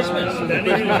every Christmas.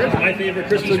 Batman Returns, my favorite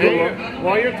Christmas movie.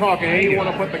 While you're talking, hey, you want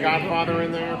to put The Godfather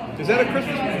in there? Is that a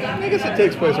Christmas movie? I guess it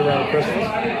takes place around Christmas.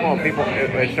 Well, people,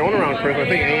 it's shown around Christmas. I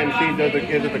think AMC does it.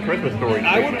 Is it the Christmas Story?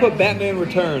 I would put Batman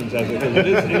Returns as it.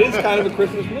 It is kind of a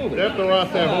Christmas movie. Jeff the Ross,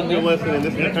 I hope you're listening.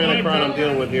 This is the kind of crowd I'm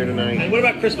dealing with here tonight. And what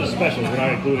about Christmas specials? We're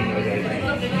not including those, right?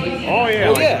 Oh yeah.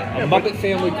 Oh yeah, a Muppet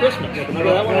Family Christmas.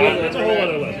 Remember that one? That's a whole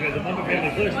other list. We have the Muppet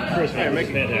Family Christmas. Yeah, Which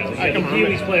is fantastic. The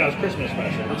Pee-wee's Playhouse Christmas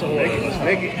special. That's a whole other list.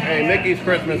 Mickey's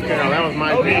Christmas Carol. That was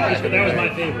my favorite. That was my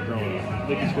favorite growing up.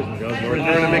 Mickey's Christmas Carol.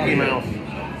 Return of Mickey Mouse.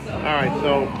 All right,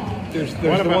 so there's the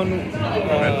one.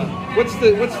 What's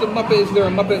the Muppet? Is there a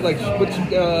Muppet like what's?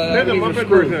 There's a Muppet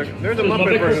version. There's a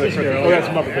Muppet version of Christmas. Oh, that's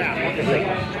a Muppet Christmas.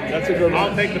 That's a good one.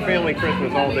 I'll take the Family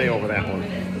Christmas all day over that one.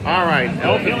 All right,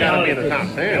 Elf has got to be in the top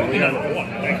 10.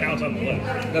 That counts on the list.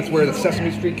 That's where the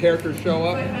Sesame Street characters show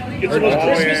up. It's the most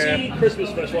Christmassy Christmas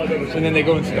special I've ever seen. And then they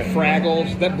go into the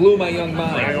Fraggles. That blew my young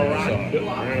mind.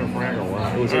 Fraggle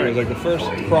Rock. It was like the first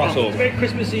crossover. It's very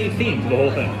Christmassy themed, the whole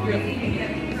thing.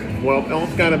 Well,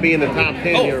 Elf's got to be in the top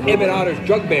 10 here. Emmett Otter's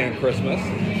Jug Band Christmas.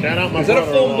 Shout out my Is that a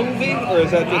full brother-in-law. movie, or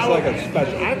is that just like a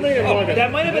special? I made it like a,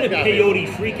 that might have been a peyote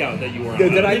freakout that you were on.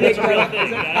 Did I make that's a real that? thing.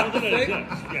 Is that I don't think the that thing?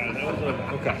 exists. Yeah, that was a...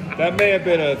 Okay, that may have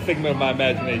been a figment of my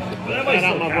imagination. That might Shout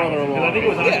out still my count, brother-in-law. because I think it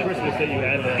was on Yeah. Christmas that you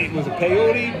had that. It was a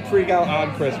peyote freakout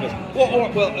on Christmas.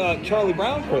 Well, Charlie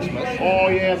Brown Christmas. Oh,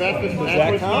 yeah, that's that what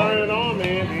count? started it all,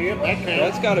 man. Yep, that counts.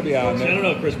 That's got to be on I there. don't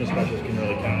know if Christmas specials can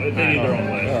really count. They need their own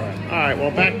list. All right, well,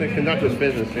 back to conductor's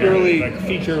business here. Purely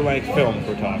feature-length films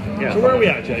we're talking. Yeah. So where are we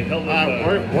at, Jay? Help us,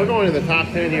 We're going to the top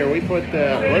 10 here. We put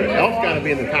Elf's got to be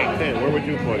in the top 10. Where would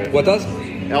you put it? What does?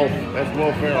 Elf. That's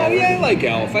Will Ferrell. Oh yeah, I like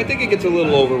Elf. I think it gets a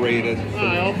little overrated.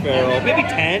 Elf. Ferrell. Maybe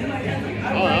 10. Oh,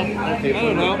 Elf. Okay. I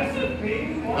don't know.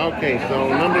 Okay, so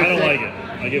number I don't 6. like it.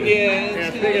 I give it. Yeah,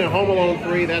 speaking of Home Alone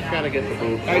 3, that's got to get the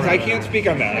boot. Guys, I can't speak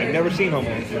on that. I've never seen Home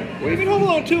Alone 3. Even Home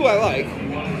Alone 2 I like.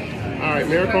 All right,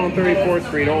 Miracle on 34th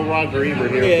Street. Old Roger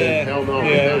Ebert here says, hell no.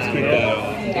 Yeah, let's keep that.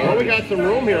 Well, we got some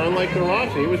room here, unlike the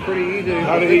Rossi. He was pretty easy.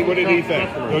 What did he think?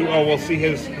 Oh, we'll see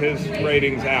his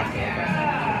ratings after.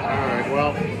 All right,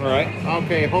 well. All right.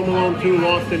 Okay, Home Alone 2,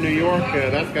 Lost in New York.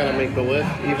 That's got to make the list.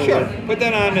 Even Sure. with Put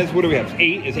that on as, what do we have?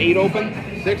 8? Is 8 open?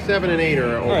 6, 7, and 8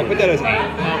 are open. All right, put that as 8.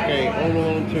 Okay, Home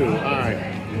Alone 2. All right.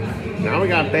 Now we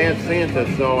got Bad Santa,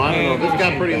 so I don't know. This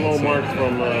got pretty low marks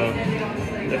from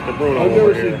Mr. Bruno. I've never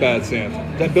over seen here. Bad Santa.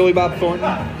 Is that Billy Bob Thornton?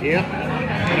 Yep.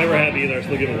 I never have either. I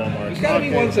still give it one mark. There's got to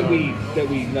be ones that we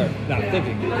not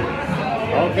thinking.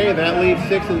 Okay, that leaves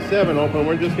 6 and 7 open.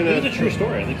 We're just gonna. It's a true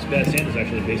story. I think Bad Santa's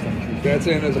actually based on the true story. Bad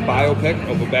Santa is a biopic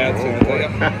of a Bad Santa.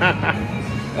 Yep.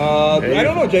 I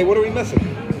don't know, Jay. What are we missing?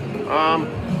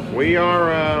 We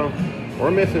are.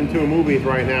 We're missing 2 movies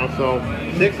right now, so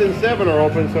 6 and 7 are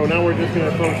open. So now we're just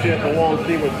gonna throw shit at the wall and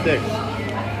see what's 6.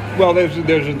 Well, there's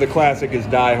the classic is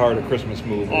Die Hard, a Christmas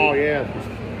movie. Oh yeah.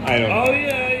 I don't know. Oh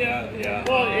yeah.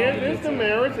 Well, there's the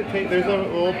merits. There's a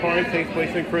little party that takes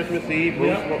place on Christmas Eve.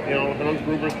 Bruce, Hans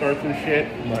Gruber starts some shit.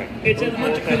 Right. It's as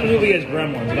much a Christmas movie as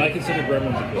Gremlins, and I consider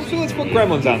Gremlins a Christmas. So let's put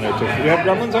Gremlins on there too. Do we have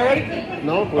Gremlins already?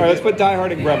 No. All right, let's put Die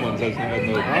Hard and Gremlins as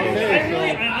the.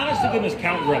 I honest to goodness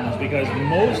count Gremlins because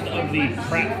most of the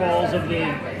pratfalls of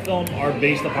the film are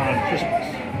based upon Christmas.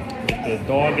 The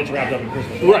dog gets wrapped up in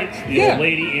Christmas lights. The old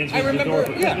lady answers the door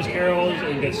for Christmas carols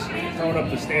and gets thrown up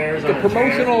the stairs. The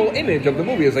promotional image of the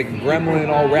movie is like Gremlin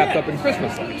all wrapped up in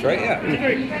Christmas lights, right? Yeah. It's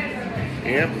great.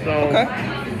 Yep. So. Okay.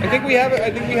 I think we have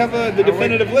the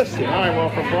definitive list here. All right. Well,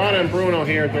 for Brad and Bruno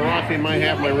here, Dorothy might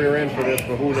have my rear end for this,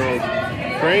 but who knows?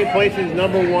 Train Places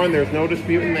 #1. There's no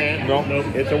disputing that. Nope.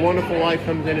 It's a Wonderful Life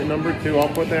comes in at number 2. I'll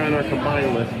put that on our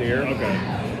combined list here. Okay.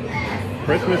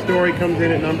 Christmas Story comes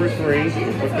in at number 3. We'll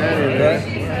put that in there.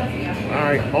 All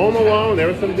right, Home Alone. There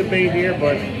was some debate here,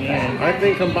 but I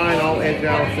think combined I'll edge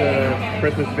out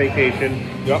Christmas Vacation.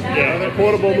 Yep. Yeah. Another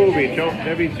quotable movie.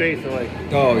 Chevy Chase is like,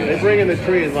 oh yeah. They bring in the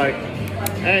tree. It's like,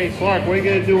 hey Clark, what are you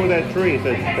gonna do with that tree? He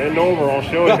says, bend over, I'll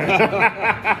show you.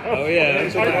 Oh yeah. I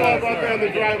thought about that on the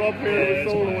drive up here. It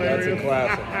was so hilarious. That's a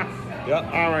classic. Yep.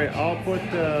 All right, I'll put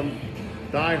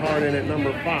Die Hard in at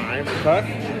number 5. Okay.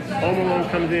 Home Alone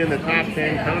comes in the top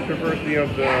 10. Controversy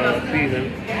of the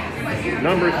season.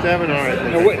 Number 7. All right.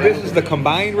 Now, wait, this is the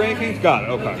combined rankings? Got it.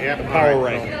 Okay. Yep. The power all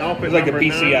right, ranking. so Elf It's like the number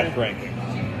BCF 9. ranking.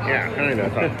 Yeah, kind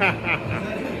of.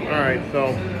 Okay. All right,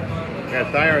 so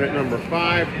got Die Hard at number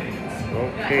 5.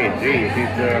 Okay, geez,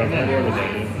 he's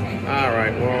all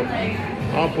right. Well,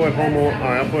 I'll put Home Alone. All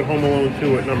right, I'll put Home Alone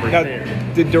 2 at number Now,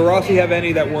 10. did DeRossi have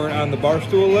any that weren't on the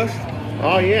Barstool list?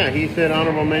 Oh yeah, he said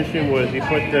honorable mention was he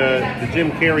put the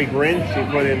Jim Carrey Grinch.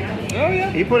 He put in. Oh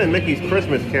yeah. He put in Mickey's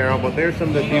Christmas Carol, but there's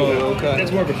some that you. Okay.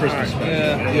 That's more of a Christmas special.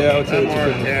 Yeah, it's a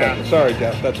Christmas special. Sorry,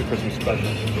 Jeff, that's a Christmas special.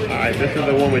 All right, this is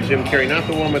the one with Jim Carrey, not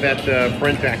the one with that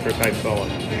French actor type fella.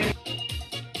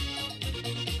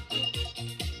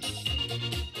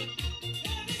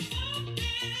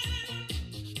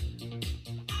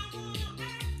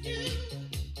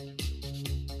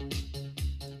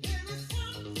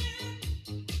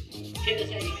 Tell us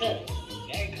how you cut it.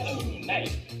 I ain't cut it with a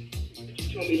knife. But you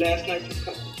told me last night to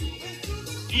cut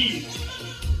it easy.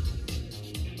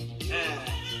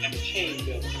 And the chain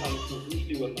belt coming through. Bruce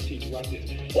Lee was my teacher. Watch this.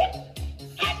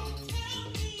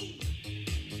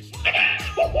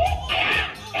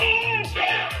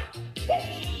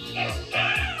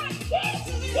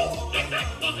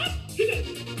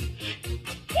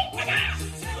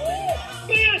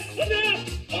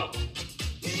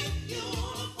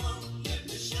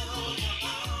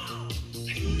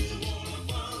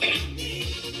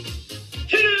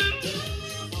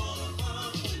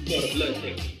 Quarter blood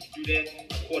take. Do that,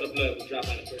 a quarter blood will drop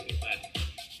out of person's body.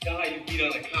 Tell how you beat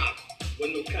on a cop.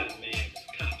 Wasn't no cop, man.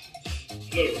 Cops.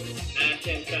 Plural. 9,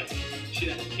 10 cops. Shit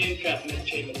out of 10 cops in that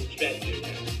chamber with strapped to their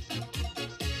cops.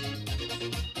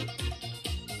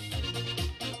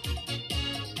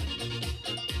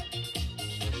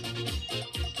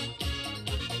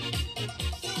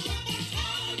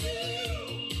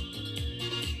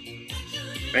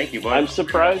 Thank you, bud. I'm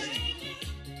surprised.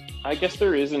 I guess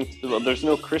there's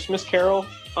no Christmas Carol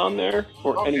on there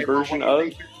or any version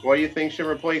of. What do you think should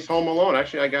replace Home Alone?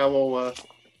 Actually, I got a little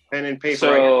pen and paper.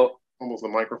 So, almost a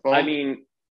microphone. I mean,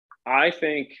 I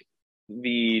think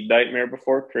the Nightmare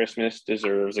Before Christmas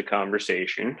deserves a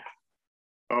conversation.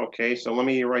 Okay, so let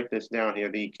me write this down here.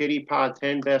 The Kitty Pod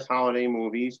 10 Best Holiday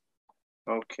Movies.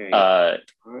 Okay.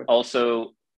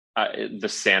 Also, the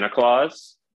Santa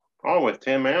Claus. Oh, with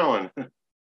Tim Allen.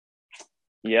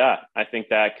 Yeah, I think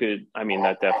that could. I mean,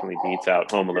 that definitely beats out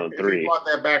Home Alone 3. If you brought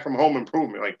that back from Home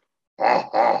Improvement, like,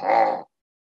 more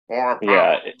power,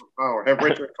 yeah, power. Have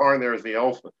Richard Karn there as the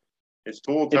elf. It's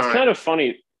tool time. It's kind of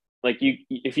funny. Like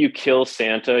if you kill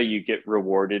Santa, you get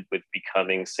rewarded with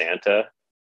becoming Santa.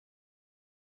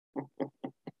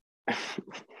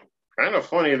 Kind of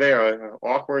funny there.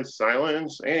 Awkward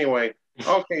silence. Anyway,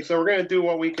 okay, so we're going to do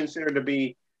what we consider to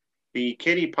be the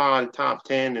Kitty Pod Top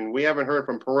 10, and we haven't heard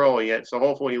from Perillo yet, so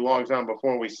hopefully he logs on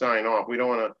before we sign off. We don't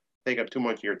want to take up too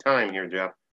much of your time here,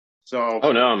 Jeff. So,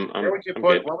 oh no, what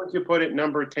would you put at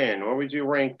number 10? What would you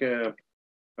rank?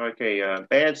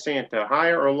 Bad Santa,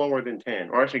 higher or lower than 10?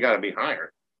 Or actually, got to be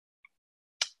higher.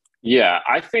 Yeah,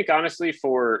 I think honestly,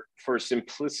 for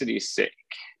simplicity's sake,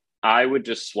 I would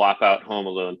just swap out Home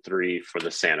Alone 3 for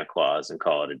the Santa Claus and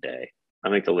call it a day. I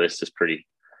think the list is pretty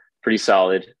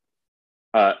solid.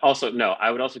 Also, no, I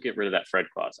would also get rid of that Fred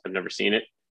Claus. I've never seen it.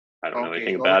 I don't know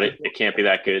anything about it. It can't be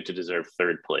that good to deserve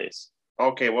third place.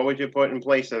 Okay, what would you put in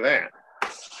place of that?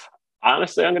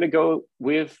 Honestly, I'm going to go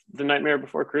with The Nightmare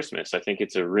Before Christmas. I think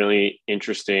it's a really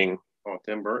interesting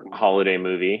Tim Burton holiday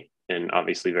movie, and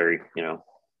obviously very,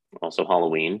 also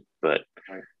Halloween, but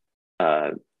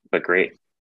great.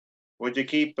 Would you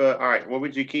keep? All right, what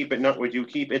would you keep at? Would you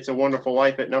keep It's a Wonderful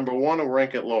Life at number 1 or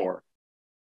rank it lower?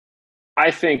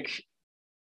 I think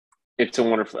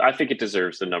I think it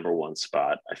deserves the number 1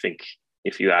 spot. I think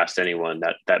if you asked anyone,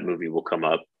 that movie will come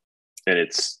up, and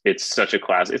it's such a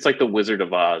classic. It's like the Wizard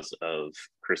of Oz of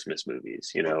Christmas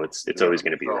movies. It's always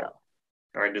going to be around.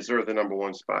 All right, deserve the number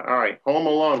 1 spot. All right, Home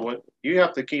Alone. What you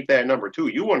have to keep that number 2.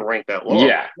 You wouldn't rank that low.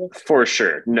 Yeah, for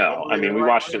sure. No, I mean we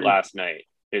watched it last night.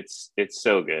 It's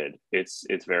so good. It's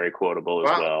very quotable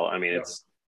as well. I mean, it's.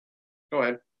 Go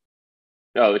ahead.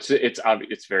 No, it's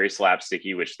very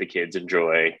slapsticky, which the kids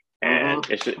enjoy, and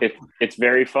it's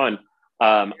very fun.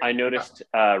 I noticed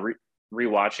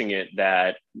rewatching it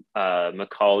that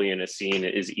Macaulay in a scene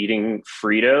is eating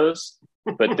Fritos,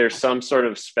 but there's some sort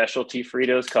of specialty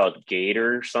Fritos called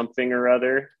Gator or something or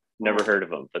other. Never heard of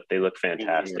them, but they look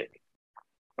fantastic.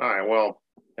 All right, well,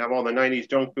 have all the 90s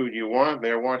junk food you want.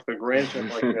 There, watch The Grinch and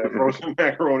like frozen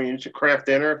macaroni and Kraft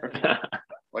dinner.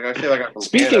 Like I said, I got.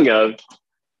 Speaking of.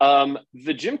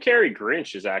 The Jim Carrey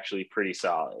Grinch is actually pretty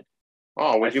solid. Oh,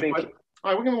 all right,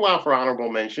 we can allow for honorable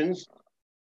mentions.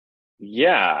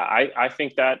 Yeah, I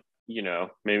think that,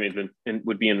 maybe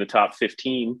would be in the top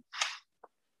 15.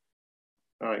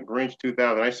 All right, Grinch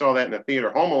 2000. I saw that in the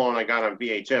theater. Home Alone I got on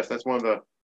VHS. That's one of the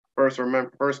first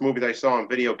movies I saw on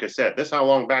video cassette. This is how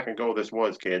long back ago this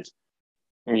was, kids.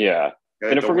 Yeah.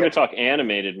 And if we're going to talk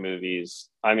animated movies,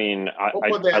 I mean,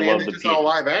 We'll put that I in. love It's all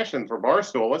live action for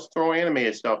Barstool. Let's throw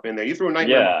animated stuff in there. You threw a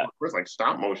Nightmare Yeah. Before Christmas, like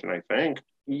stop motion, I think.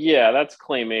 Yeah, that's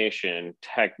claymation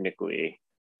technically,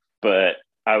 but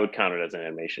I would count it as an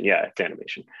animation. Yeah, it's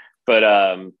animation. But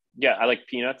yeah, I like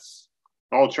Peanuts.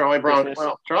 Oh, Charlie Brown. Christmas.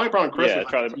 Well, Charlie Brown Christmas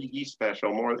Yeah, is a TV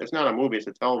special. More, it's not a movie; it's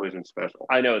a television special.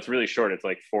 I know it's really short. It's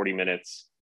like 40 minutes,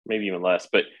 maybe even less.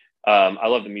 But I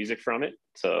love the music from it,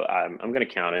 so I'm going to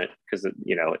count it because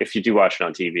if you do watch it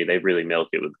on TV, they really milk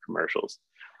it with commercials.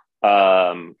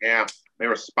 Yeah, they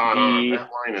were spot on. That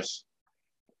Linus.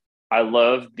 I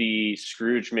love the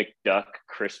Scrooge McDuck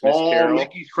Christmas Carol.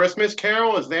 Mickey's Christmas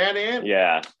Carol, is that it?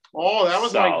 Yeah. Oh, that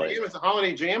was Solid. my jam. It was a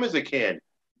holiday jam as a kid.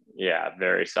 Yeah,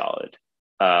 very solid.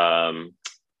 I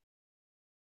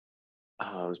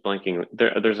was blanking.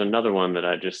 There's another one that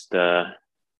I just I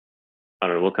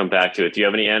don't know. We'll come back to it. Do you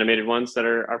have any animated ones that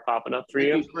are popping up for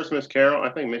you? Mickey's Christmas Carol. I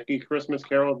think Mickey's Christmas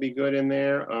Carol would be good in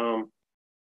there. I'm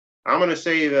gonna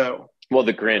say the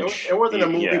Grinch. It wasn't a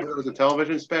movie, Yeah. but it was a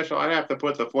television special. I'd have to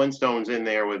put the Flintstones in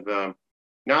there with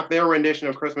not their rendition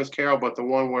of Christmas Carol, but the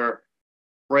one where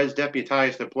Fred's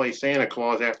deputized to play Santa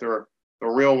Claus after the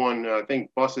real one. I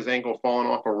think busts his ankle falling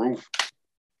off a roof,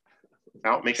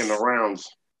 out making the rounds.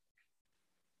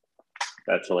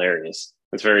 That's hilarious.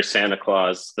 It's very Santa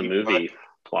Claus the movie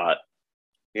plot.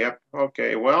 Yep.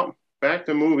 Okay. Well, back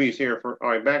to movies here.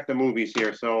 Back to movies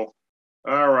here. So,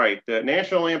 all right.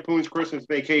 National Lampoon's Christmas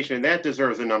Vacation. That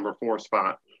deserves a number 4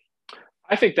 spot.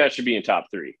 I think that should be in top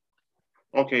 3.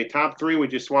 Okay. Top 3.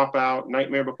 Would you swap out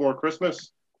Nightmare Before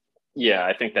Christmas? Yeah,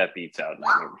 I think that beats out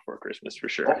Nightmare Before Christmas for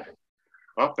sure.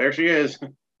 Oh, there she is.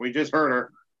 We just heard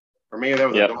her. Or maybe that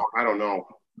was a dog. I don't know.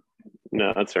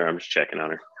 No, that's her. I'm just checking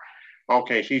on her.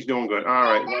 Okay, she's doing good. All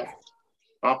right.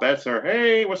 Oh, that's her.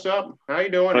 Hey, what's up? How you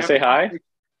doing? Want to say hi?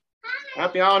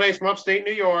 Happy holidays from upstate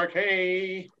New York.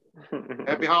 Hey.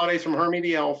 Happy holidays from Hermie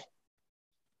the Elf.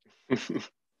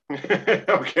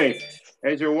 Okay,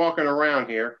 as you're walking around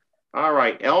here. All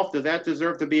right, Elf, does that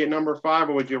deserve to be at number 5,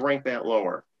 or would you rank that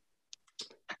lower?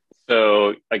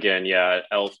 So, again, yeah,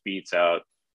 Elf beats out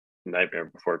Nightmare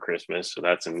Before Christmas, so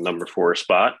that's in number 4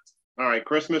 spot. All right,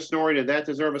 Christmas Story, did that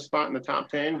deserve a spot in the top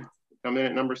 10? Come in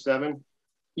at number 7?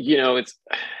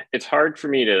 It's hard for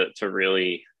me to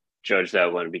really judge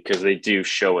that one because they do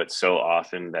show it so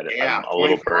often that I'm a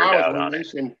little burned out on it.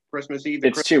 Christmas Eve.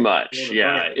 It's too much.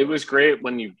 Yeah, it was great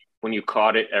when you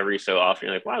caught it every so often.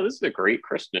 You're like, wow, this is a great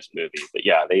Christmas movie. But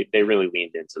yeah, they really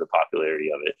leaned into the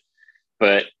popularity of it.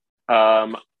 But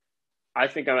I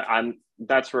think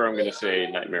that's where I'm going to say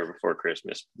Nightmare Before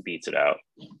Christmas beats it out.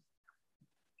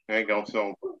 There you go.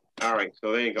 So, all right.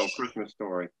 So there you go. Christmas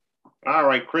Story. All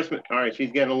right. Christmas. All right.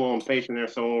 She's getting a little impatient there,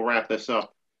 so we'll wrap this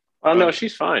up. Oh no,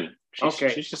 she's fine. Okay.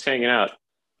 She's just hanging out.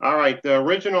 All right. The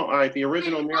original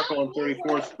Miracle on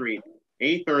 34th Street,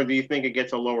 8th, or do you think it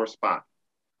gets a lower spot?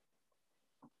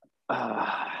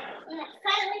 I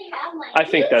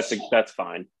think that's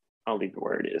fine. I'll leave it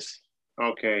where it is.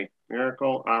 Okay.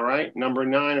 Miracle. All right. Number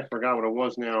 9. I forgot what it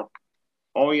was now.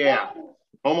 Oh yeah.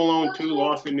 Home Alone 2,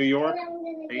 Lost in New York.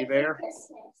 Are you there?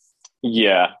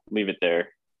 Yeah, leave it there.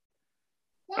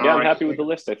 All I'm right. happy with the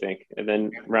list, I think. And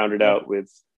then round it out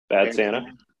with Bad Santa.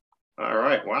 All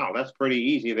right. Wow, that's pretty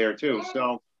easy there too.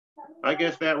 So I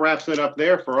guess that wraps it up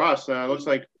there for us. Looks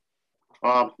like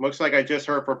I just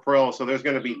heard for Pearl. So there's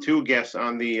going to be 2 guests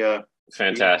on the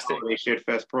Fantastic. The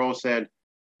Shitfest. Pearl said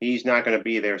he's not going to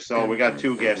be there. So we got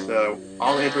 2 guests.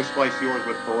 I'll intersplice yours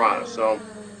with Parada. So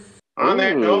on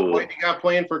that note, what do you got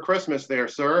planned for Christmas there,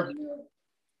 sir?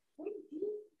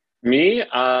 Me?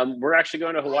 We're actually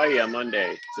going to Hawaii on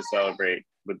Monday to celebrate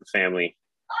with the family.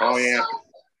 Oh yeah.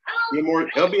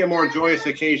 It'll be a more joyous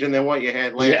occasion than what you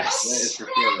had last. Yes. That is for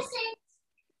sure.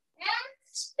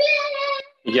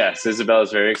 Yes,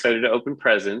 Isabella's very excited to open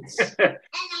presents.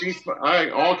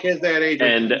 All kids that age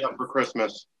And- are up for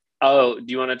Christmas. Oh, do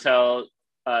you want to tell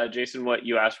Jason what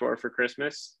you asked for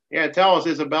Christmas? Yeah, tell us,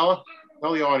 Isabella.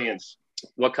 Tell the audience.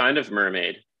 What kind of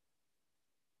mermaid?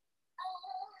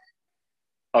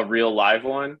 A real live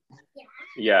one?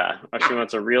 Yeah. She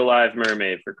wants a real live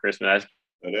mermaid for Christmas.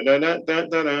 I'm Dada.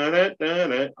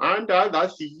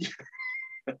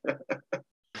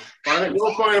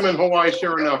 You'll find them in Hawaii,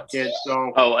 sure enough, kids.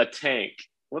 So. Oh, a tank.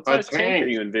 What A size tank are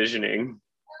you envisioning?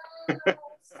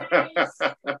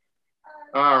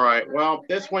 All right. Well,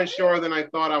 this went shorter than I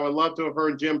thought. I would love to have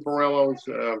heard Jim Perillo's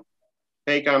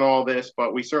take on all this,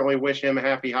 but we certainly wish him a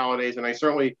happy holidays, and I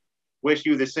certainly wish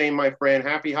you the same, my friend.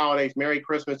 Happy holidays, Merry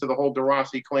Christmas to the whole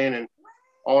DeRossi clan and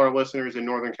all our listeners in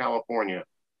Northern California.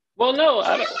 Well, no,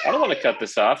 I don't want to cut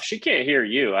this off. She can't hear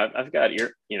you. I've got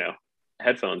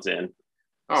headphones in.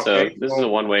 So this is a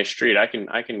one-way street. I can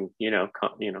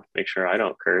make sure I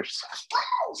don't curse.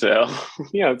 So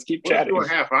let's keep chatting. We'll do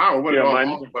a half hour.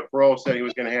 But Bro said he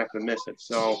was going to have to miss it.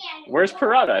 So where's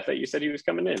Parada? I thought you said he was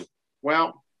coming in.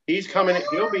 Well, he's coming in.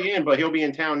 He'll be in, but he'll be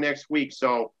in town next week.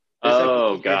 So.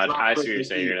 Oh God, I see what you're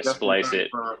saying. You're going to splice it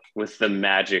with the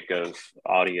magic of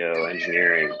audio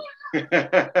engineering.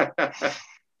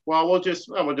 Well, we'll just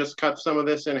cut some of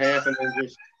this in half and then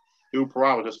just do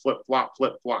Parada. Just flip flop.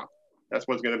 That's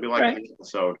what it's going to be like in the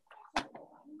episode.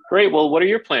 Great. Well, what are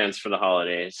your plans for the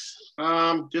holidays?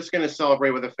 Just going to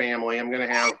celebrate with the family. I'm going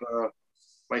to have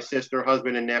my sister,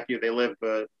 husband, and nephew. They live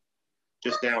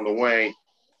just down the way.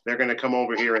 They're going to come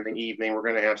over here in the evening. We're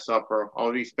going to have supper.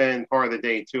 I'll be spending part of the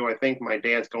day, too. I think my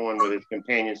dad's going with his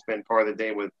companion, spend part of the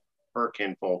day with her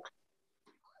kinfolk.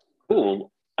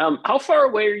 Cool. How far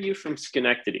away are you from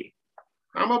Schenectady?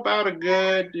 I'm about a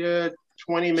good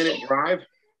 20-minute drive.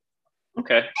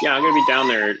 Okay. Yeah, I'm going to be down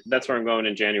there. That's where I'm going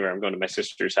in January. I'm going to my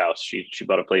sister's house. She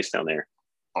bought a place down there.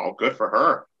 Oh, good for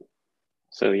her.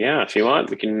 So, yeah, if you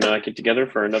want, we can get together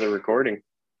for another recording.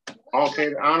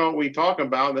 Okay, I don't know what we talk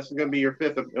about. This is going to be your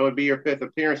fifth. It would be your fifth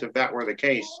appearance if that were the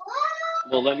case.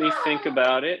 Well, let me think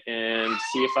about it and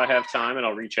see if I have time, and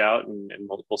I'll reach out and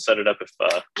we'll set it up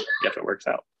if it works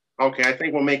out. Okay, I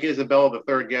think we'll make Isabella the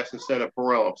third guest instead of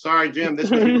Perillo. Sorry, Jim, this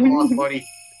is going to be long, buddy.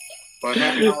 But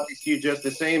happy holidays to you just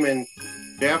the same. And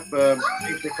Jeff,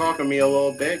 thanks for talking to me a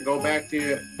little bit. Go back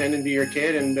to tending to your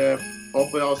kid, and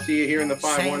hopefully I'll see you here in the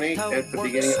 518 at the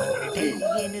beginning of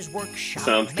 22.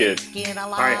 Sounds good.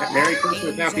 All right, Merry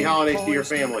Christmas, Happy Holidays to your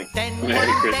family.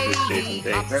 Merry Christmas, Jason.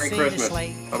 Thanks. Merry Christmas.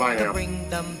 Bye-bye now. Bring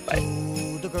them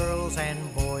to the girls and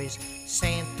boys.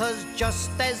 Santa's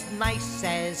just as nice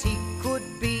as he could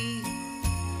be.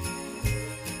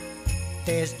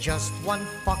 There's just one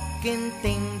fucking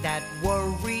thing that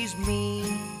worries me.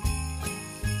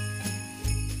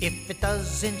 If it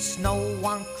doesn't snow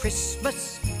on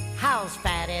Christmas, how's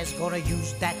Fat Ass gonna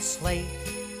use that sleigh?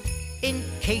 In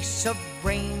case of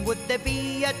rain, would there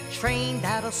be a train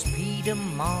that'll speed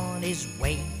him on his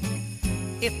way?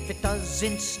 If it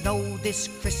doesn't snow this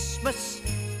Christmas,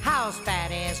 how's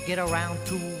Fat Ass get around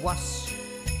to us?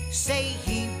 Say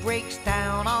he breaks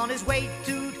down on his way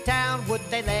to town, would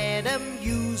they let him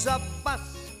use a bus?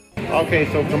 Okay,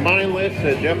 so combined list,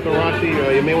 Jeff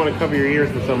Darashi, you may want to cover your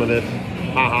ears for some of this.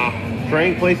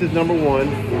 Trading Places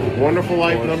 #1, Wonderful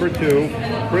Life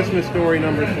 #2, Christmas Story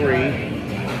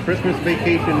 #3, Christmas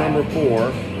Vacation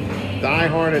 #4, Die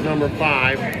Hard at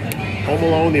 #5, Home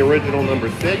Alone, the original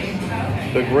 #6,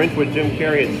 The Grinch with Jim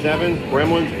Carrey at 7,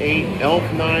 Gremlins 8,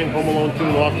 Elf 9, Home Alone 2,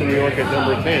 Lost in New York at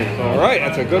 #10. So, all right,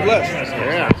 that's a good list.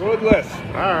 Yeah, good list.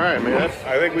 All right, man.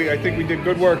 I think we did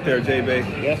good work there,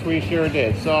 JB. Yes, we sure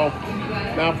did. So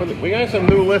now we got some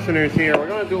new listeners here. We're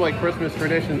gonna do like Christmas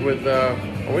traditions with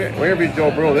we interviewed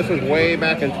Joe Bruno. This was way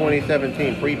back in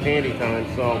 2017, pre-Pandy time.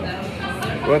 So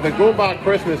with the Goombot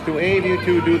Christmas, do any of you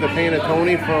two do the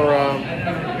panettone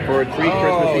for a treat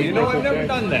Christmas Eve? You know, I've never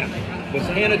done that. This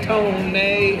panettone,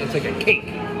 it's like a cake.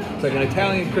 It's like an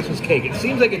Italian Christmas cake. It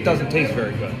seems like it doesn't taste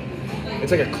very good.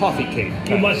 It's like a coffee cake.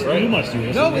 You must do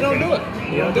this. No, we don't do it.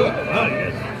 We don't do it. No,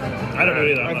 I don't do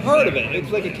it either. I've heard of it. It's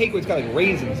like a cake where it's got like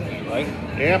raisins in it, right?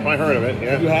 Yep, I heard of it. Yeah.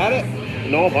 Have you had it?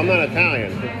 Nope, I'm not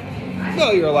Italian.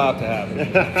 No, you're allowed to have it.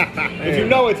 If you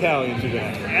know Italians, you can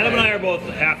have it. Adam and I are both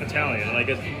half Italian, and I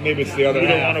guess maybe it's the other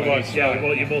half. Either one of us,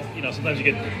 you both, sometimes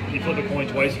you flip a coin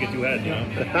twice, you get two heads,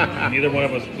 Neither one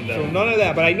of us. So none of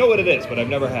that, but I know what it is, but I've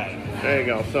never had it. There you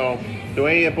go. So,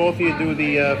 do both of you do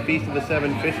the Feast of the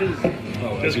Seven Fishes?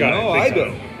 Oh, I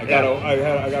do. I got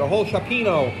a whole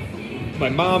chapino. My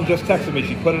mom just texted me.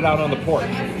 She put it out on the porch.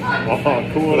 Oh,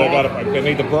 cool. But I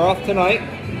made the broth tonight,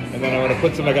 and then I'm gonna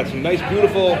put I got some nice,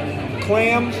 beautiful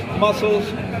clams, mussels,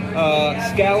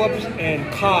 scallops,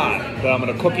 and cod that I'm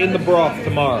gonna cook in the broth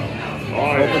tomorrow.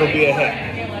 I hope it'll be a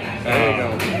hit. There you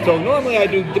go. So normally I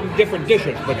do different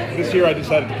dishes, but this year I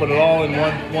decided to put it all in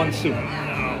one soup.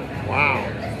 Wow.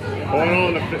 Going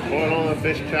on the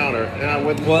fish chowder.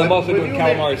 I'm also doing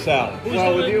calamari salad.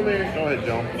 Well, with you, man. Go ahead,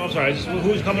 Joe. I'm sorry.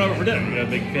 Who's coming over for dinner? You got a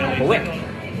big family.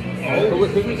 Uncle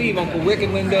Rick. Christmas Eve, Uncle Rick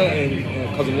and Linda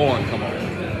and cousin Lauren come over.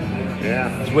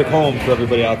 Yeah. It's Rick Holmes for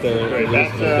everybody out there.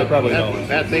 They probably know.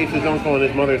 That's Ace's uncle on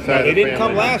his mother's side. They didn't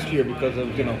come last year because of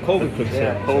COVID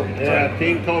concern.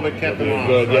 Team COVID kept them off.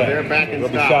 Good, so they're back in They'll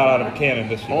stock. be shot out of a cannon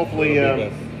this year.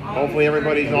 Hopefully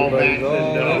everybody's all vaxxed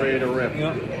and ready to rip.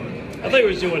 I thought he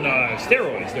was doing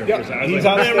steroids there. Yep. He is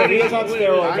on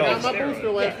steroids. I got my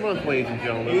booster last month, ladies and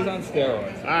gentlemen. He's on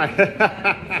steroids. All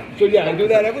right. So yeah, I do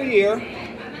that every year.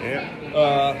 Yeah.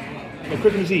 On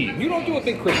Christmas Eve. You don't do a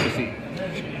big Christmas Eve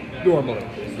normally.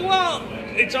 Well,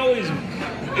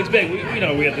 it's big. We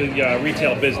have the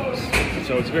retail business,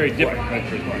 so it's very different than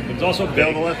Christmas market. But it's also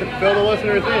big. Fill the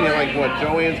listeners in. You're like, what,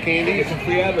 Joanne's Candy? Get some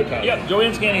free advertising. Yeah,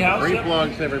 Joanne's Candy House. Free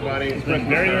plugs, everybody. It's been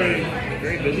very,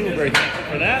 very busy. We're very thankful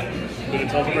for that, but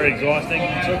it's also very exhausting.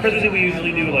 So Christmas Eve we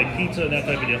usually do like pizza and that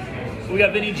type of deal. We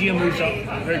got Vinny Giamuso,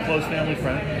 a very close family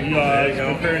friend. He's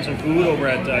preparing some food over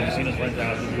at Casino's friend's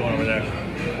house. We're going over there.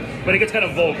 But it gets kind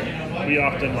of vulgar. We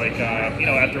often,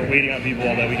 after waiting on people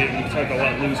all day, we start to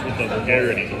let loose with the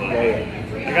vulgarities a little bit.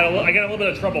 I got a little bit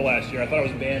of trouble last year. I thought I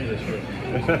was banned this year.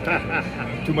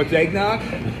 Too much eggnog?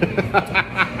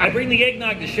 I bring the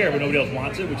eggnog to share, but nobody else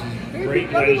wants it, which is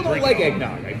great. Some people don't like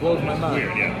eggnog. It blows my mind.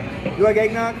 Weird, yeah. You like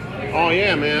eggnog? Oh,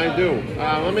 yeah, man, I do.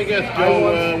 Let me guess,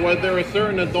 Joe, was there a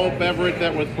certain adult beverage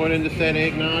that was put into said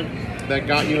eggnog that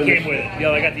got you in Came with it.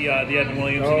 Yeah, I got the Evan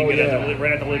Williams. Oh, you can get yeah. it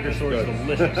right at the liquor store. It's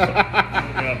delicious.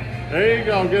 Yeah. There you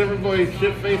go. Get everybody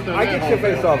shit-faced on I that. get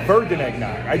shit-faced off virgin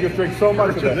eggnog. I just drink so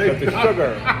much of it that the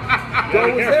sugar.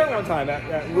 Joe was there one time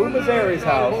at Lou Mazzari's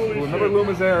house. Remember Lou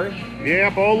Mazzari? Yeah,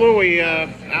 Bo Louie,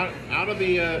 out of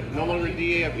the no longer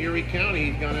DA of Erie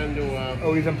County, he's gone into.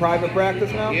 Oh, he's in private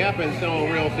practice now? Yep, and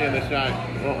selling real estate on the side,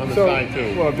 on the side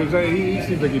too. Well, if there's he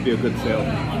seems like he'd be a good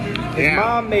salesman. His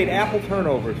mom made apple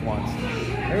turnovers once.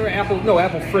 Remember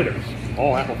apple fritters.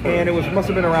 Oh, apple fritters. And it must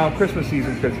have been around Christmas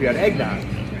season because she had eggnog.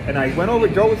 And I went over,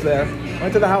 Joe was there,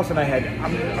 went to the house, and I had,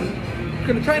 I'm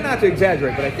going to try not to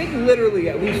exaggerate, but I think literally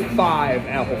at least 5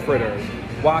 apple fritters,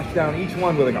 washed down each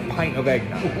one with like a pint of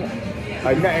eggnog.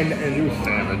 And he was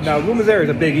savage. Now, Lou Mazzari is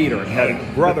a big eater, and had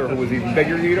a brother who was even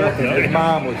bigger eater, and his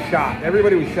mom was shocked.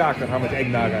 Everybody was shocked at how much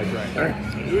eggnog I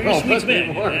drank. You're a sweets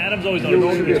man. Adam's always known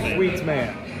as a sweets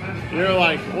man. You're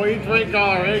like, well, you drink all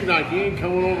our eggnog, you ain't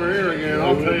coming over here again.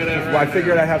 I'll tell you that. Well, I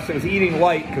figured I was eating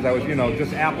light because I was,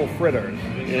 just apple fritters.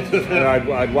 And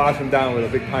I'd wash them down with a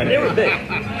big pint of They were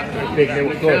big. They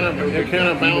were good. They're kind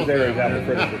of balanced. Apple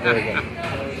fritters were very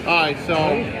good. All right,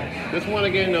 so just want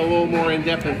to get into a little more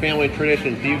in-depth in family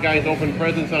traditions. Do you guys open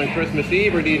presents on Christmas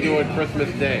Eve or do you do it Christmas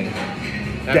Day?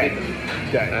 Day.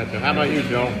 How about you,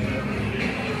 Joe?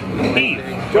 Eve.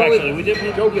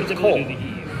 Joe gets cold.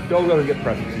 Joe doesn't get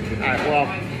presents. All right, well,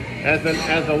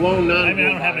 as a lone non. I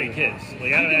don't have any kids.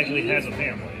 Like, Adam actually has a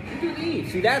family. You do Eve.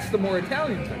 See, that's the more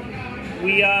Italian thing.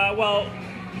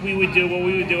 We would do what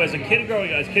we would do as kids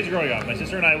growing up. My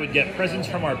sister and I would get presents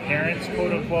from our parents,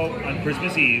 quote unquote, on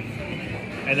Christmas Eve,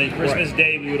 and then Christmas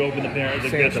Day we would open the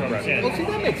gifts from Santa. Well, see,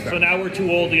 that makes sense. So now we're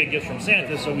too old to get gifts from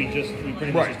Santa, so we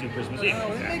pretty much just do Christmas Eve.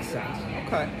 Oh, that makes sense.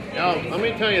 Okay. Now, let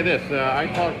me tell you this. I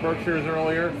talked Berkshires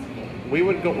earlier. We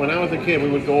would go, when I was a kid, we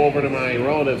would go over to my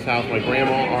relative's house, my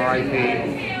grandma, R.I.P.,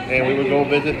 and we would go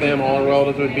visit them. All our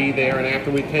relatives would be there, and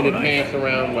after we tended pass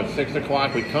around, 6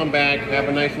 o'clock, we'd come back, have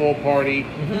a nice little party,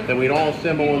 then we'd all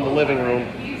assemble in the living room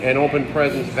and open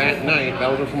presents that night.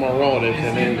 Those were from our relatives,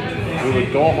 and then we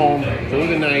would go home through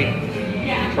the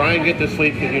night, try and get to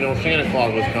sleep because, Santa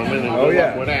Claus was coming, and go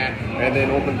up with that, and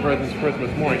then open presents Christmas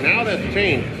morning. Now that's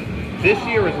changed. This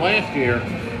year is last year.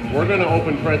 We're going to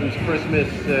open presents close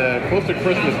to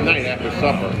Christmas night after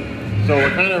supper. So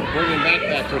we're kind of bringing back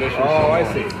that tradition. Oh, I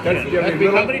see.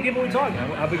 How many people are we talking?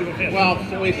 How big of a family? Well,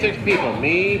 it's only 6 people.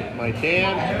 Me, my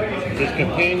dad, his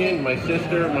companion, my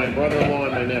sister, my brother-in-law,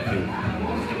 and my nephew.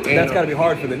 And that's got to be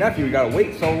hard for the nephew. You got to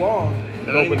wait so long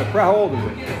to open the present. How old is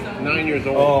it? 9 years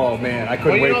old. Oh, man. I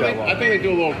couldn't wait that long. I think they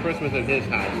do a little Christmas at his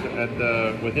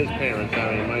house with his parents.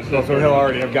 I mean, my sister. So he'll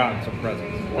already have gotten some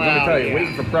presents. Well, let me tell you,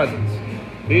 waiting for presents.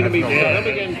 I'll be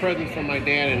getting presents from my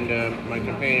dad and my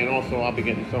companion. Also, I'll be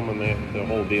getting some of the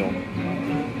whole deal.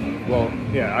 Well,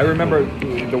 yeah, I remember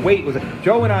the wait was.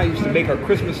 Joe and I used to make our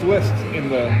Christmas lists in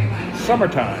the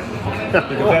summertime because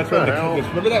that's when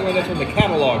remember that when that's when the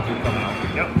catalogs would come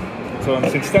out. Yep. So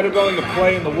instead of going to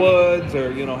play in the woods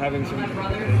or having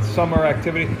some summer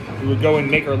activity, we would go and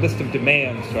make our list of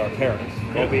demands to our parents.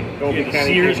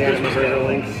 Sears Christmas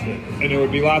carolings. And there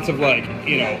would be lots of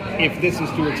if this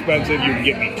is too expensive, you can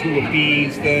get me 2 of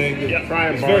these things. Yeah,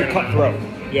 it's very cutthroat.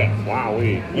 Yeah.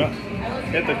 Wowee.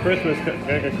 Yeah. Get the Christmas. You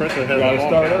got to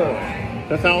start early.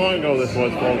 That's how long ago this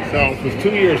was, folks. So it was 2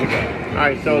 years ago. All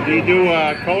right. So do you do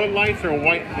colored lights or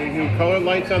white? Do you do colored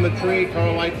lights on the tree,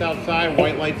 colored lights outside,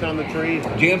 white lights on the tree?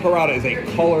 Jan Parada is a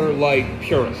color light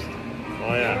purist.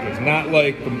 Oh yeah. It's not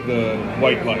like the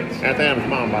white lights. That's Adam's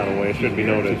mom, by the way. It should be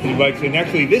noted. She likes, and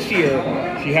actually this year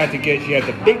she had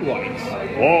the big lights.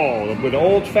 Oh, with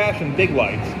old-fashioned big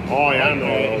lights. Oh yeah, I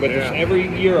know. But every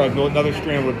year another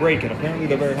strand would break, and apparently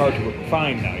they're very hard to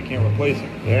find now. You can't replace them.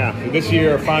 Yeah. So this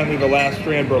year, finally, the last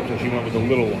strand broke, so she went with the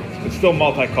little ones. It's still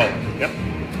multicolored. Yep.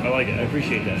 I like it. I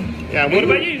appreciate that. Yeah. What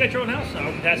about you? You got your own house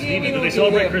out in Pasadena. Yeah, Do they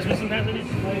celebrate Christmas in Pasadena?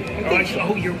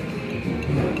 Oh, you're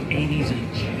 80s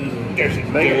and June. I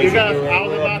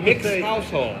was about to mixed say.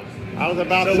 household. I was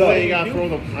about to say you got to throw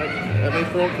the.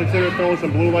 Consider throwing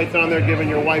some blue lights on there, giving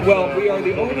your wife. Well, we are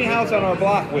the only house on our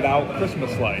block without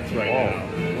Christmas lights right now.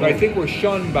 So I think we're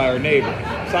shunned by our neighbors.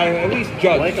 So I at least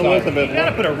judge. Lake Elizabeth. You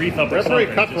gotta put a wreath up. They're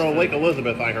pretty cutthroat. Lake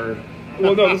Elizabeth, I heard.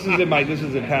 Well, no, this is in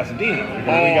Pasadena. We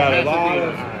got a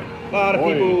lot of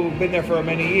people who've been there for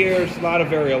many years. A lot of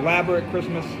very elaborate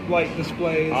Christmas light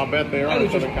displays. I'll bet they are. I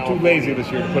was just too lazy this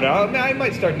year to put out. I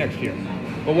might start next year,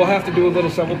 but we'll have to do a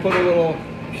little. We'll put a little.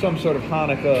 Some sort of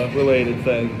Hanukkah related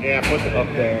thing. Yeah, put it up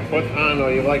there. Put on.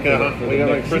 You like a? Did you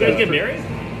guys get married?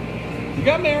 You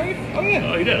got married? Oh yeah.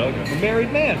 Oh, you did. Okay. A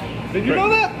married man. Did you know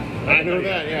that? I knew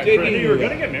that. Yeah. JP, I knew you were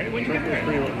gonna get married. When did you get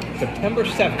married? September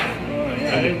 7th.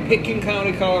 In Pitkin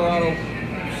County, Colorado,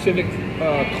 Civic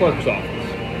Clerk's Office.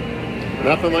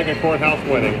 Nothing like a courthouse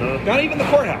wedding, huh? Not even the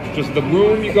courthouse. Just the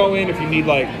room you go in if you need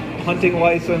like hunting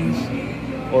license.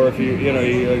 Or if you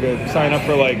sign up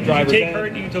for like driver's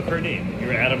ed. You took her name.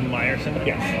 You're Adam Meyerson?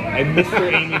 Yes. I'm Mr.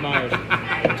 Amy Meyerson.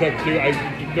 I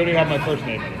don't even have my first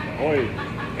name. Oi.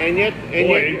 And yet,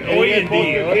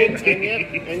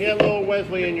 little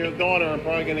Wesley and your daughter are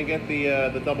probably going to get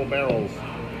the double barrels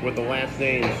with the last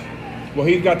names. Well,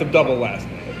 he's got the double last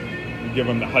name. You give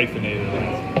him the hyphenated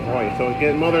last name. Right, so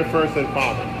get mother first and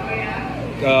father.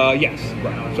 Yes,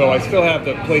 right. So I still have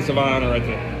the place of honor at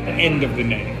the end of the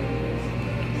name.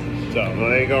 So well,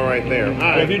 there you go, right there. All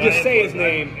right. If you just say his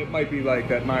name, it might be like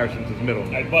that Meyerson's his middle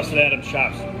name. I busted Adam's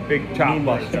chops. Big chop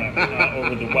buster.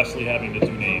 Over the Wesley having the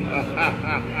two names.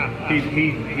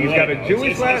 He's got a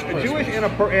Jewish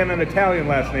and an Italian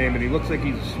last name, and he looks like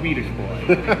he's a Swedish boy.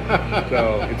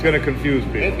 So it's going to confuse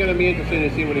people. It's going to be interesting to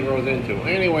see what he grows into.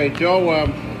 Anyway, Joe,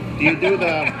 what do you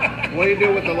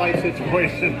do with the light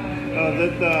situation?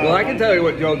 Well, I can tell you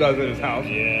what Joe does at his house.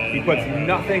 Yeah, he puts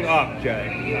nothing up,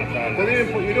 Jay.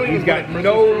 He's got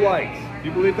no lights. Do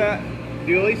you believe that?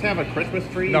 Do you at least have a Christmas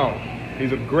tree? No.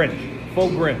 He's a Grinch. Full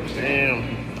Grinch. Damn.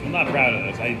 I'm not proud of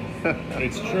this.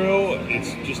 It's true.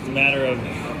 It's just a matter of...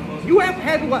 You have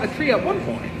had a tree at one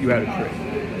point. You had a tree.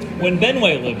 When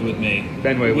Benway lived with me,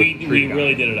 we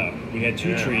really did it up. We had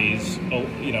two trees,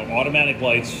 automatic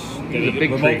lights,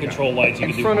 remote control lights.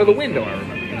 In front of the window, I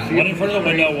remember. One in front of the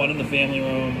window, one in the family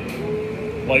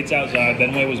room, lights outside.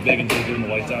 Benway was big into doing the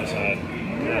lights outside.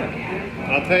 Yeah.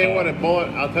 I'll tell you what at Bullet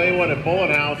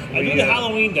House. I do the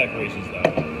Halloween decorations though.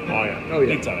 Oh yeah.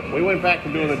 Big time. We went back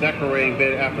to doing a decorating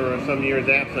bit after some years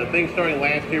absent. Things starting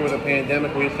last year with the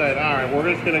pandemic. We decided, all right, we're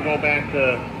just going to go back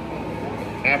to.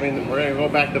 We're going to go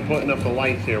back to putting up the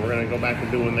lights here. We're going to go back to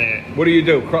doing that. What do you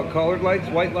do? Colored lights?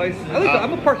 White lights?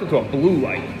 I'm a person to a blue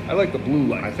light. I like the blue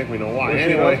light. I think we know why.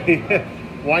 Anyway,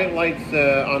 white lights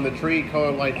on the tree,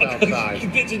 colored lights outside.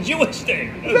 It's a Jewish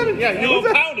thing.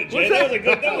 Poundage. That was a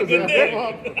good day.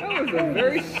 That was a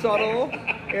very subtle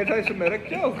anti-Semitic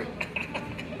joke.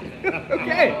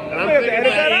 Okay.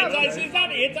 It's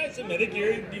not anti-Semitic.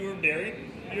 You were married.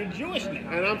 You're Jewish now.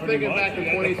 And I'm thinking back to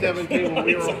 2017 when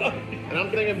we were, and I'm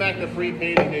thinking back to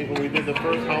pre-painting days when we did the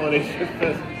first holiday shit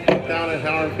fest down at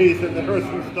Harvey's, and there was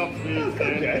some stuff we was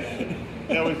saying.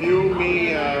 That was you,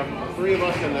 me, three of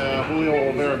us, and Julio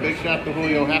Olvera. Big shout out to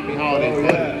Julio. Happy holidays. Oh,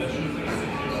 yeah.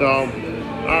 So,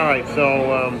 all right.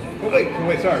 So. Wait.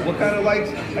 Sorry. What kind of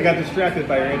lights? I got distracted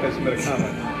by your anti-Semitic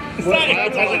comment. It was not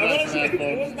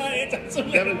anti-Semitic.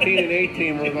 17 and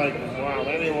 18 were like, wow,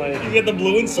 anyway. You get the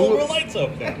blue and silver lights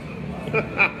up there.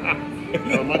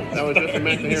 That was just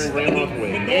meant to hearing Grandma's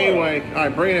wig. Anyway, all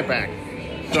right, bringing it back.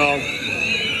 So,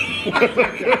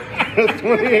 it's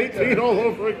 2018 all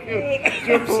over again.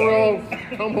 Jim Perot,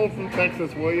 come home from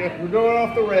Texas, will you? We're going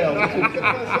off the rails.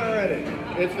 Already.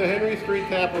 It's the Henry Street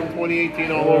Tap from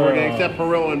 2018 all over again, except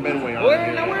Perillo and Benway.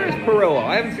 Where is Perillo?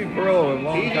 I haven't seen Perillo in a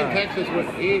long time. He's in Texas.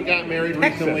 He got married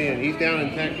recently, and he's down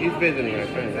in Texas. He's visiting, I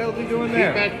think. What the hell is he doing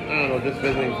there? He's back, I don't know, just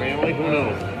visiting family. Who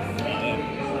knows?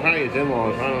 Probably his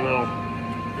in-laws. I don't know.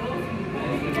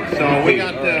 So we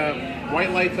got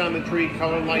white lights on the tree,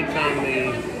 colored lights on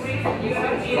the...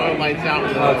 Colored lights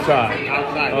outside.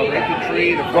 Break the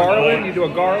tree. The garland? You do a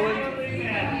garland?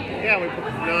 Yeah, we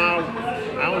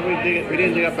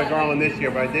didn't dig up the garland this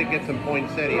year, but I did get some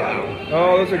poinsettia out.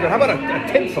 Oh, those are good. How about a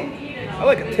tinsel? I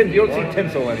like a tinsel. You don't see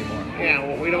tinsel anymore. Yeah,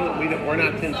 well, we're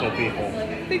not tinsel people.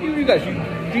 I think you guys,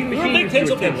 we're a big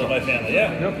tinsel people in my family,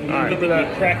 yeah. Nope. All right. You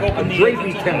crack open the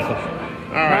drapey tinsel.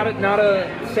 All right. Not a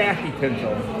sassy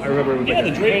tinsel. I remember it was like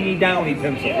a hangy downy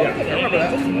tinsel. Yeah, I remember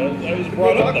that. I was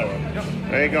brought up that way.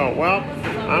 There you go. Well,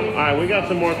 All right, we got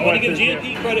some more I want to questions. give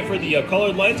GMP credit for the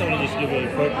colored lights. I want to just give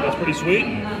a quick. That's pretty sweet.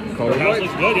 Colored Your house lights?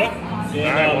 looks good. Yep.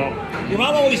 And, your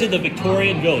mom always did the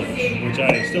Victorian Village, which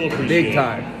I still appreciate. Big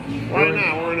time. Right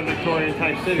now, we're in a Victorian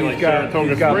type city He's like got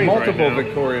Saratoga Springs multiple right now.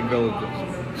 Victorian villages.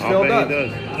 I'll Still bet he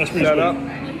does. does. That's pretty Set sweet. up.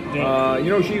 Yeah. You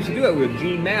know, she used to do that with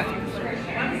Gene Matthews,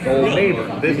 the old Really? neighbor.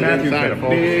 This Gene is Matthews inside, had a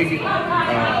folks. big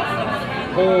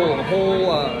whole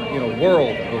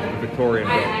world of the Victorian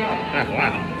village.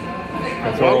 Wow.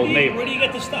 That's our old Where neighbor. do you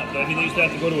get the stuff? I mean, they used to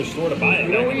have to go to a store to buy it.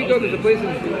 You know where you go? There's a place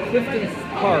in Clifton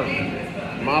Park.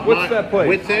 What's that place?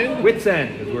 Wits End? Wits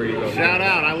End is where you go. Shout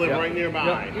out, I live right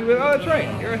nearby. Yep. Oh, that's right.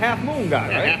 You're a Half Moon guy,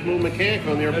 Yeah, right? Half Moon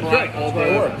Mechanical near That's Prada, right. That's where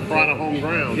I work. Prada Home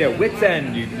Ground. Yeah, Wits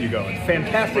End you go. It's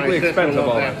fantastically expensive,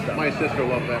 all that stuff. My sister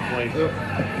loved that place.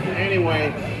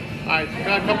 Anyway, I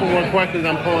got a couple more questions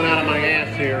I'm pulling out of my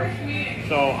ass here.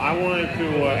 So I wanted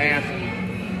to ask,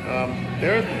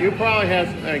 you probably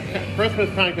have, Christmas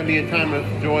time can be a time of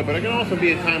joy, but it can also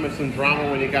be a time of some drama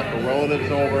when you got the relatives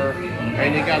over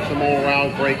and you got some old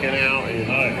rows breaking out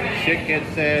and shit gets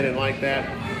said and like that.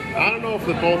 I don't know if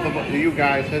the both of you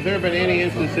guys, has there been any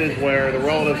instances where the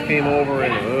relatives came over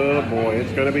and, oh boy,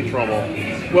 it's going to be trouble?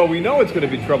 Well, we know it's going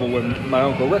to be trouble when my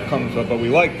Uncle Rick comes up, but we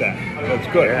like that. That's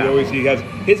good. Yeah. He has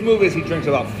his move is he drinks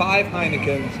about 5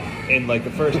 Heinekens in like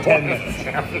the first 10 minutes,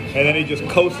 and then he just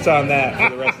coasts on that for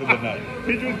the rest of the night.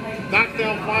 He just knocks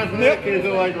down 5 minutes and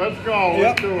they're like, let's go,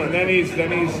 let's do it. And then he's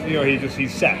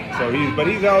he's set. So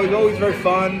he's always very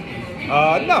fun.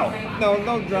 No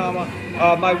drama.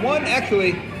 My one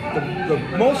actually. The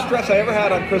most stress I ever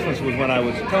had on Christmas was when I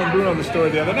was telling Bruno the story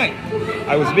the other night.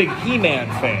 I was a big He-Man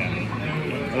fan,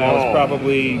 and I was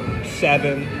probably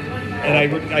 7, and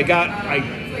I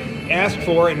asked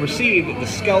for and received the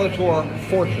Skeletor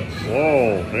Fortress,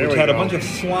 which had a bunch of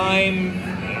slime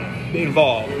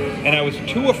involved, and I was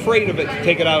too afraid of it to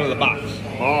take it out of the box.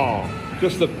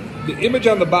 Just the image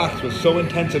on the box was so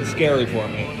intense and scary for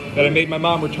me that I made my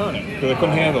mom return it because I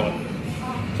couldn't handle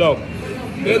it. So.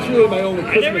 That's really my only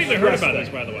Christmas I never even heard about thing. this,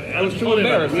 by the way. I was too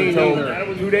embarrassed until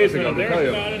 2 days ago to tell you.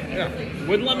 Yeah.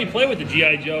 Wouldn't let me play with the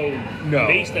G.I. Joe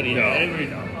base that he had. I didn't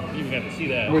even got to see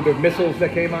that. With the missiles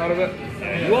that came out of it?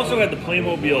 You also had the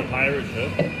Playmobil pirate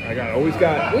ship. Always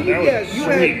got. Well, you had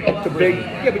the big.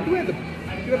 Yeah, but you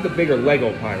had the bigger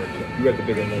Lego pirate ship. You had the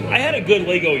bigger Lego. I had a good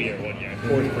Lego year one year,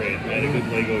 4th grade. I had a good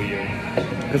Lego year.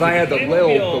 Because I had the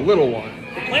little one.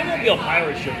 The Playmobil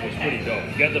pirate ship was pretty dope.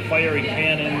 You got the firing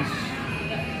cannons.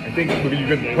 I think you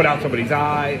could put out somebody's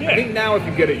eye. Yeah. I think now if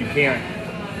you get it, you can't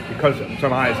because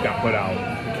some eyes got put out.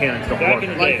 The cannons don't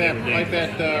work. Like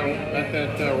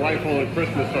that rifle at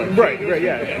Christmas story. Right,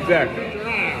 yeah, exactly.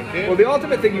 Well, the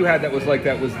ultimate thing you had that was like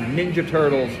that was the Ninja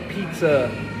Turtles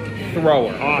pizza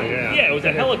thrower. Oh yeah. Yeah, it was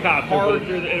a helicopter.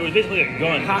 It was basically a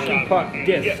gun. Hockey puck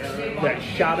discs that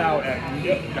shot out at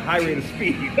a high rate of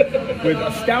speed with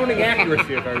astounding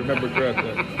accuracy, if I remember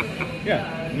correctly.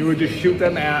 Yeah, you would just shoot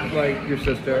them at like your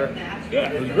sister.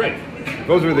 Yeah, it was great.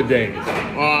 Those were the days.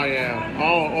 Oh yeah.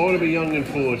 Oh, to be young and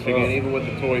foolish again, even with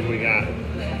the toys we got.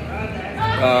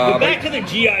 But back to the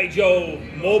G.I. Joe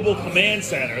Mobile Command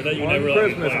Center that you never let me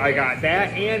Christmas, play. I got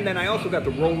that, and then I also got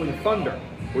the Rolling Thunder,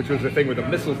 which was the thing with the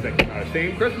missiles that came out.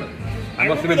 Same Christmas. I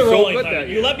must have remember been the so Rolling good Thunder. that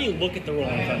You let me look at the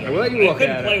Rolling Thunder. I will let you look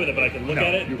couldn't at play it. with it, but I could look No,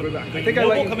 at it. you could not. The I think I let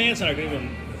Mobile you- Command Center, I could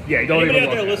even... Yeah, don't Anybody even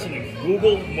out there look at it. listening,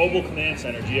 Google Mobile Command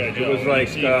Center, G.I. Joe. It was like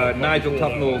Nigel Cool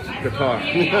Tufnell's guitar.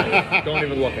 Don't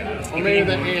even look at it. Or maybe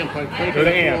the amp, like Or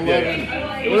the amp,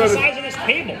 yeah. It was the size of this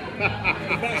table.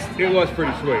 It was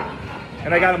pretty sweet.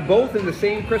 And I got them both in the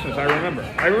same Christmas. I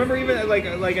remember even like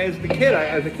as a kid,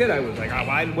 I was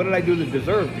like, what did I do to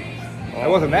deserve these? I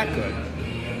wasn't that good.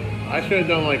 I should have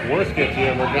done like worst gifts you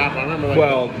ever got. I remember like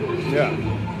yeah,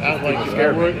 that was like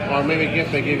or maybe a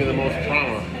gift that gave you the most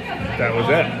trauma. That was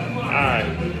it. All right.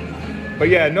 But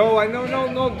yeah,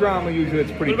 no drama. Usually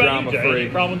it's pretty What about drama you, Jay? free.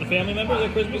 Any problem with the family members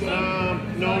at Christmas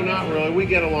time? No, not really. We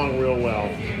get along real well.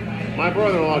 My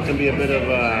brother-in-law can be a bit of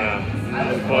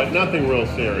but nothing real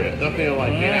serious. Nothing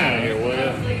like, get out of here, will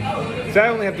you? So I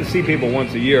only have to see people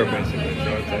once a year, basically.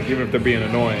 So it's like, even if they're being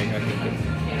annoying, I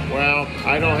think Well,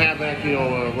 I don't have that,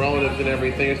 relatives and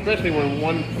everything, especially when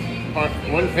one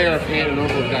pair of aunt and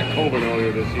uncles got COVID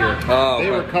earlier this year. Oh, they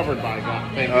okay. were covered by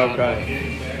God, thank God.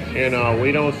 Okay.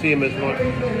 We don't see them as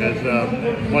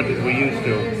much as we used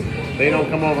to. They don't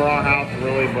come over our house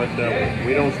really, but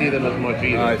we don't see them as much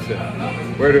either. I see.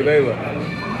 Where do they live?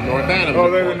 North Adams. Oh,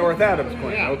 they're the North Adams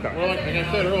clan. Yeah. Okay. Well, like I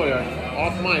said earlier,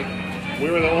 off mic,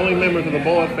 we were the only members of the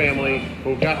Bullitt family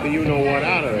who got the you-know-what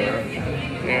out of there.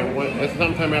 And this is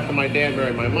sometime after my dad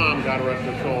buried my mom, God rest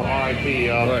her soul, R.I.P.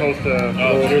 Close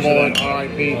to cheers to Mullen, that.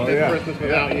 R.I.P. Oh, This yeah. Christmas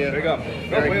without you. There you go.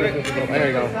 Merry Wait. Christmas. There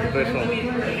you go. Official.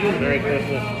 Merry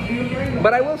Christmas.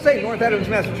 But I will say, North Adams,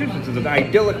 Massachusetts is an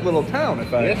idyllic little town.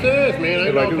 Yes, it is, man. I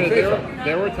if know do because say so.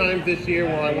 there were times this year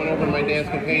where I went over to my dad's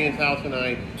companion's house and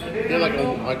I did like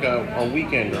a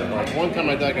weekend. Like one time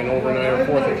I did like an overnighter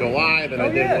 4th of July, then I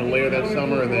did one later that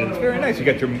summer, and then It's very nice. You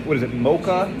got your, what is it,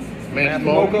 mocha? Mass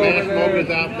Mocha over there. Mocha's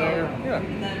out there.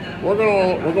 Yeah. We're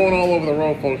going all over the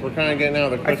road, folks. We're kind of getting out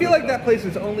of the Christmas I feel like that place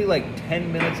is only like 10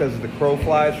 minutes as the crow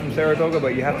flies from Saratoga,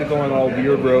 but you have to go on all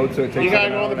weird roads, so it takes You gotta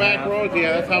like an go on the hour and a back half. roads.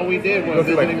 Yeah, that's how we did when Go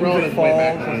through like visiting Hoosier relatives way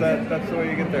back Falls. when. That's the way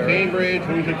you get there. Right? Cambridge,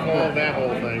 Hoosier Falls, that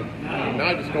whole thing. Now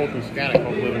I just go through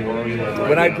Scatticoke living where we live. Right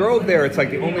When I now. drove there, it's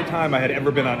like the only time I had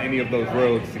ever been on any of those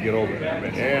roads to get over there.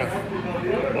 basically.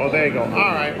 Yeah. Well, there you go. All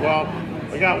right. Well,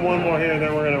 we got one more here,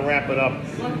 then we're gonna wrap it up.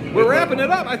 We're wrapping it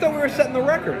up. I thought we were setting the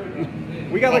record.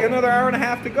 We got like another hour and a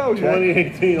half to go, Jack.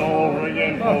 2018 all over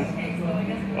again, folks.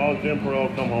 Oh, Jim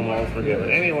Perot, come home, all forgiven.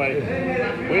 Anyway,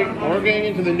 we're getting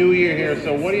into the new year here.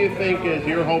 So, what do you think is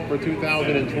your hope for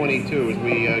 2022 as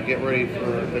we get ready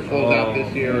to close out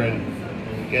this year and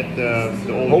get the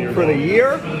old Hope year for the going?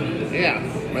 year? Yeah.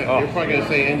 You're probably gonna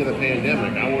say end of the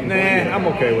pandemic. I wouldn't. blame you. Nah, I'm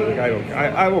okay with it.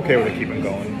 I'm okay with it keeping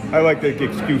going. I like the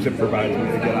excuse it provides me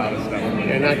to get out of stuff.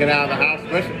 And not get out of the house,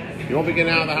 especially. You won't be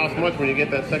getting out of the house much when you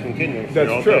get that second kid. That's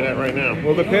I'll true. say that right now.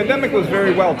 Well, the pandemic was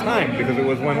very well timed because it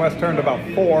was when Wes turned about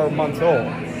 4 months old.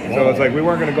 So it's like we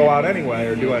weren't going to go out anyway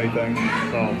or do anything.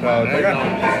 So it's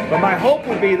like, but my hope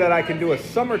would be that I can do a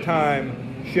summertime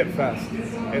shit fest,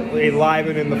 live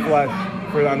and in the flesh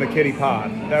on the Kitty Pod.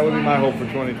 That would be my hope for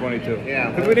 2022.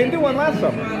 Yeah. Because we didn't do one last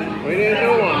summer. We didn't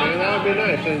do one, man. That would be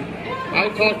nice. And I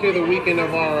talked to you the weekend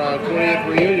of our 20th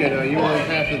reunion. You were in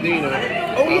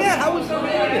Pasadena. Oh yeah, how was the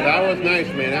reunion? That was nice,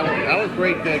 man. That was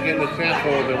great getting the chat for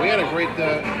a little bit. We had a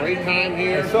great time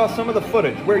here. I saw some of the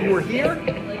footage. Where you were here?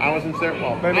 I was in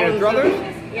Saratoga. By the brothers?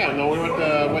 Yeah, no, we went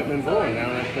to Whitman Brewing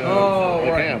down at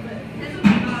the right. camp.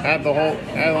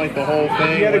 Had like the whole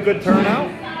thing. You had a good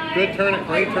turnout? Good turnout,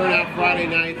 great turnout Friday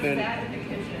night, then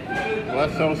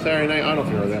less so Saturday night. I don't know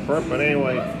if you were there, Bert, but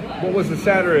anyway. What was the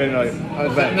Saturday night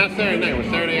event? Not Saturday night, it was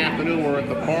Saturday afternoon. We were at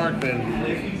the park, and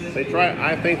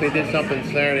I think they did something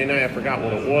Saturday night. I forgot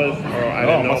what it was, or I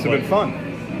didn't know. Must have been fun.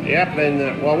 Yep,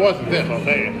 then, well, it wasn't this, I'll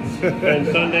tell you. Then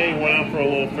Sunday, went out for a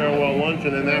little farewell lunch,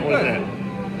 and then that was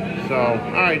it. So,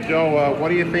 all right, Joe, what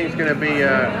do you think is going to be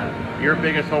your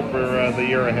biggest hope for the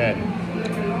year ahead?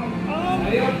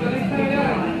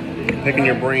 Picking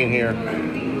your brain here.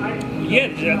 Yeah,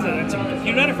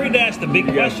 you're not afraid to ask the big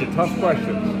questions. Tough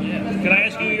questions. Yeah. Can I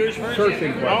ask you yours first?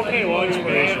 Searching questions. Okay, well,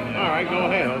 all right, go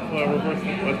ahead.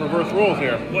 Let's reverse rules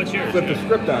here. What's yours? Flip the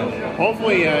script on.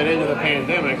 Hopefully, it ended the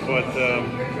pandemic, but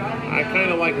I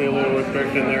kind of like the little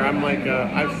restriction there. I'm like,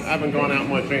 I haven't gone out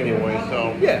much anyway,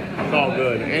 so yeah, it's all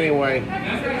good. Anyway,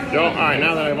 Joe, all right,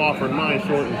 now that I've offered mine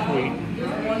short and sweet.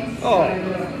 Oh,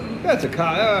 that's a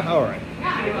cop. All right.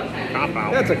 Cop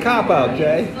out. That's a cop out,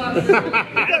 Jay.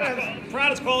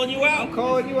 Prada's calling you out. I'm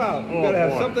calling you out. You gotta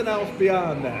have something else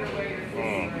beyond that.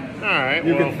 All right.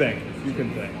 You can think. You can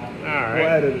think. All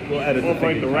right. We'll edit. We'll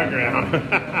break the record out.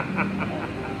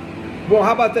 Well,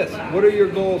 how about this? What are your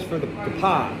goals for the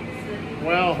pod?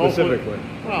 Well, specifically.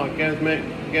 Well, get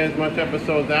as much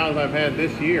episodes out as I've had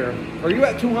this year. Are you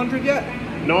at 200 yet?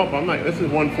 Nope, I'm not. This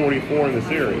is 144 in the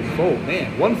series. Oh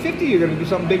man, 150. You're gonna do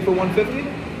something big for 150?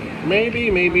 Maybe,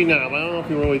 maybe not. But I don't know if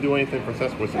you really do anything for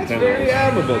Sesquicentennial. That's very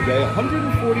admirable, Jay.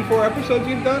 144 episodes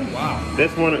you've done? Wow.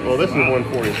 This one, well, this is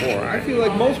 144. I feel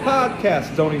like most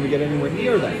podcasts don't even get anywhere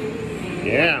near that.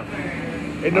 Yeah.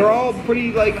 And they're all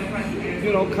pretty, like,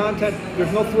 content.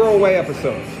 There's no throwaway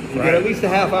episodes. You get at least a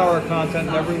half hour of content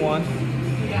in every one.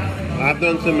 I've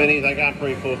done so many. I got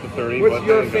pretty close to 30. What's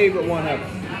your favorite one ever?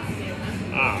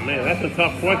 Ah, man, that's a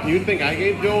tough question. You think I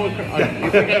gave Joe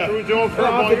you think I threw Joe a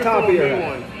curveball? Off the top of your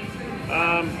head.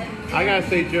 I gotta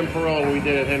say Jim Perot, we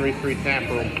did at Henry Street Tap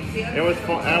Room. It was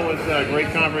fun. That was a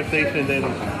great conversation. Then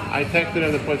I texted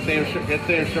him to put get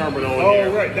Sam Charbonneau in here.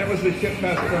 Oh, right. That was the shit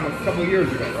fest from a couple of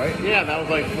years ago, right? Yeah, that was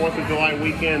like 4th of July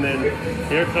weekend. And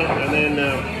here comes, and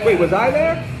then. Wait, was I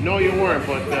there? No, you weren't.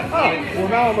 But well,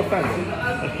 now I'm offended.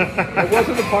 It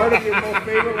wasn't a part of your most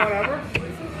favorite one ever.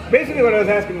 Basically, what I was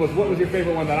asking was, what was your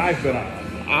favorite one that I've been on?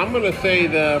 I'm gonna say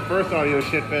the first audio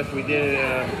shit fest we did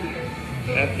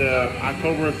at the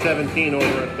October of 17 over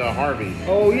at Harvey's.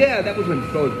 Oh yeah, that was when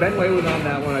Ben Way was on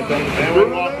that one. I think.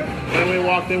 Then we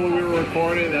walked in when we were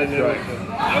recording, and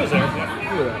I was there.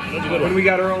 Yeah. That's a good when one. we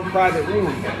got our own private room.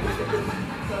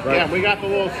 Right. Yeah, we got the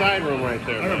little side room right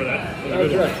there. I remember that. That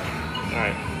was right. All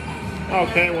right.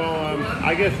 Okay, well,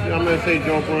 I guess I'm going to say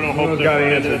Joe Bruno hopes got they're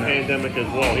to into the answer now. pandemic as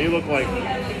well. He looked like...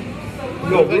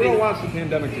 No, Bruno wants the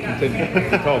pandemic to continue.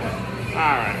 He told me. All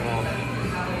right, well...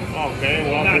 Okay,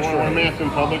 well, if you want to wear masks in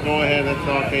public, go ahead.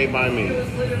 That's okay by me.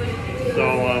 So,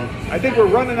 I think we're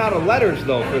running out of letters,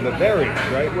 though, for the variants,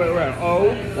 right? We're at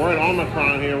O. We're at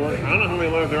Omicron here. I don't know how many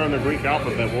letters there are in the Greek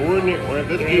alphabet. Well, we're at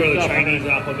this We're Greek the stuff. Chinese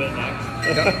alphabet next.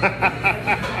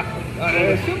 I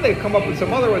assume they've come up with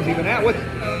some other ones even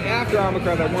after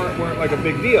Omicron that weren't like a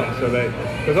big deal. So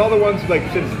because all the ones like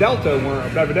since Delta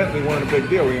weren't a big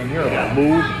deal in Europe. Yeah,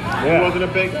 Move wasn't a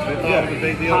big. They thought it was a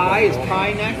big deal. Pi is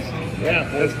Pi next. Yeah,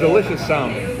 that's delicious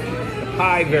sounding. The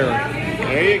Pi variant.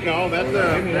 There you go. There's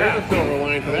a silver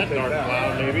line to that dark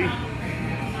cloud, maybe. All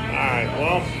right,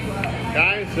 well,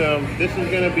 guys, this is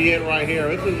going to be it right here.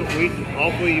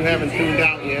 Hopefully you haven't tuned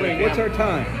out yet. Wait, what's our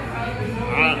time?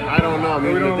 I don't know. I'm Are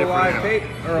we using a doing a different live app. tape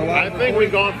or a live I think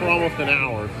we've gone for almost an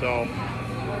hour, so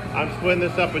I'm splitting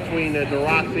this up between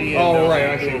DeRossi and... Oh, right,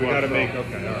 I see. Silva, We got to so. make...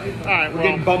 Okay, all right. All right, We're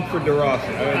getting bumped for DeRossi.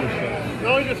 I understand.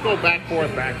 No, we just go back,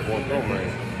 forth. Don't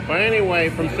worry. But anyway,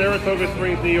 from Saratoga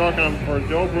Springs, New York, I'm for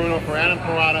Joe Bruno, for Adam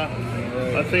Parada.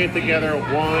 Let's say it together.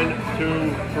 1,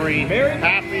 2, 3.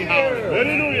 Happy Holidays.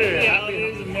 Merry New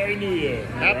Year. Merry New Year.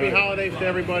 Happy holidays to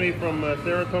everybody from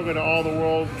Saratoga to all the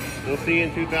world. We'll see you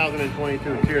in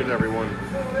 2022. Cheers, everyone.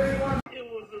 It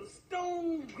was a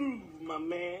stone groove, my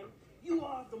man. You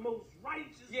are the most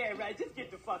righteous. Yeah, right. Just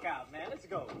get the fuck out, man. Let's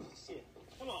go. Shit.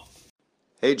 Come on.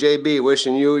 Hey, JB,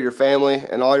 wishing you, your family,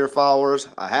 and all your followers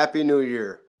a Happy New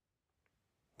Year.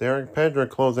 Derek Pedra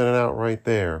closing it out right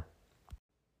there.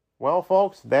 Well,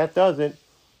 folks, that does it.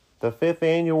 The 5th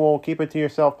annual Keep It To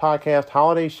Yourself podcast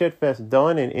Holiday Shitfest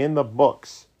done and in the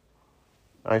books.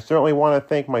 I certainly want to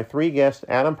thank my 3 guests,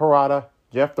 Adam Parada,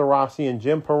 Jeff DeRossi, and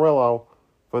Jim Perillo,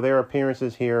 for their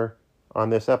appearances here on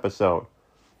this episode.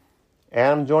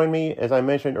 Adam joined me, as I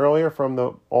mentioned earlier, from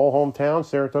the old hometown,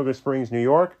 Saratoga Springs, New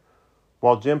York,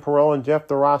 while Jim Perillo and Jeff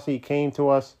DeRossi came to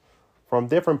us from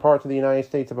different parts of the United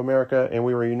States of America, and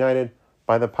we were united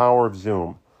by the power of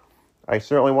Zoom. I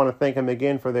certainly want to thank them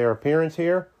again for their appearance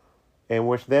here, and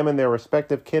wish them and their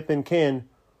respective kith and kin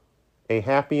a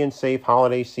happy and safe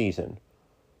holiday season.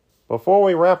 Before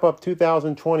we wrap up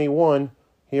 2021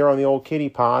 here on the old Kitty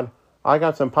Pod, I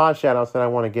got some pod shout-outs that I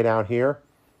want to get out here.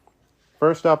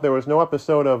 First up, there was no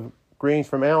episode of Greetings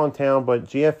from Allentown, but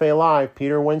GFA Live,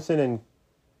 Peter Winston and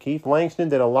Keith Langston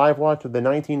did a live watch of the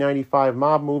 1995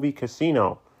 mob movie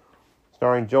Casino,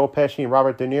 starring Joe Pesci and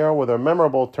Robert De Niro, with a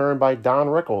memorable turn by Don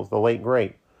Rickles, the late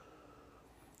great.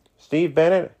 Steve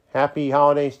Bennett, happy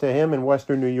holidays to him in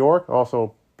Western New York,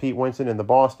 also Pete Winston in the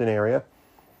Boston area.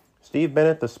 Steve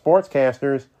Bennett, the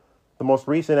Sportscasters, the most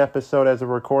recent episode as a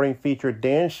recording featured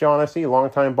Dan Shaughnessy,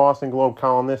 longtime Boston Globe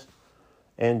columnist,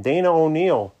 and Dana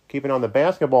O'Neill, keeping on the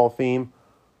basketball theme,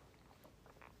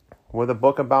 with a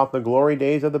book about the glory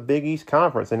days of the Big East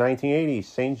Conference, the 1980s,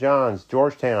 St. John's,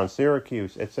 Georgetown,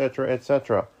 Syracuse, etc.,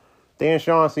 etc. Dan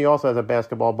Shaughnessy also has a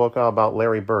basketball book about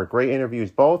Larry Bird. Great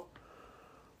interviews, both.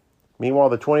 Meanwhile,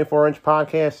 the 24-inch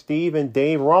podcast, Steve and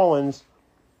Dave Rollins,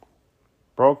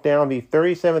 broke down the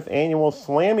 37th annual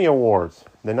Slammy Awards,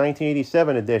 the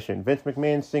 1987 edition. Vince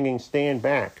McMahon singing Stand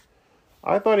Back.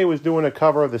 I thought he was doing a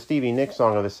cover of the Stevie Nicks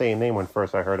song of the same name when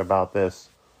first I heard about this.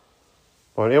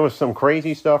 But it was some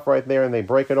crazy stuff right there, and they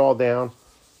break it all down.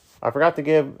 I forgot to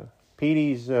give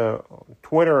Petey's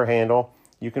Twitter handle.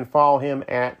 You can follow him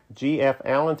at GF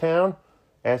Allentown.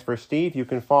 As for Steve, you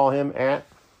can follow him at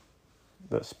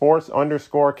the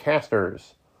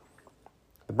sports_casters.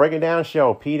 The Break It Down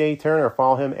Show, Pete A. Turner.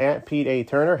 Follow him at Pete A.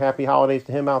 Turner. Happy holidays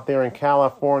to him out there in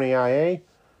California, IA.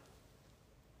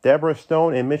 Deborah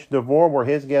Stone and Mitch DeVore were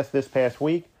his guests this past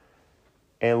week.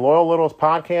 And Loyal Littles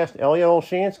podcast, Elliot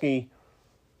Olshansky,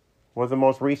 was the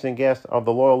most recent guest of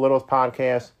the Loyal Littles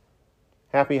podcast.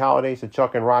 Happy holidays to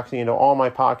Chuck and Roxy and to all my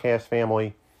podcast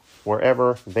family,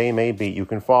 wherever they may be. You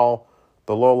can follow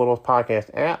the Loyal Littles podcast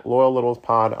at Loyal Littles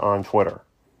Pod on Twitter.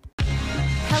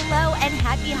 Hello and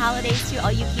happy holidays to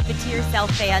all you Keep It To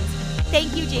Yourself fans.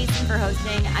 Thank you, Jason, for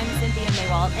hosting. I'm Cynthia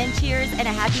Maywald, and cheers and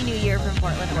a happy new year from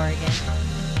Portland, Oregon.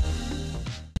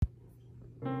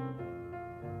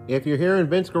 If you're hearing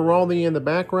Vince Guaraldi in the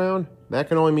background, that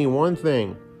can only mean one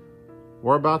thing.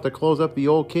 We're about to close up the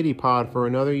old Kitty Pod for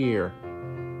another year.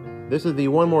 This is the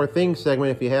One More Thing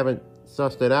segment if you haven't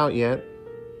sussed it out yet.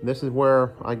 This is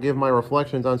where I give my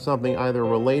reflections on something either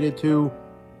related to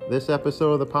this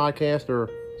episode of the podcast or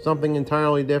something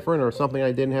entirely different or something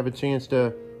I didn't have a chance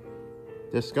to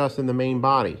discuss in the main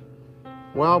body.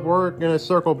 Well, we're going to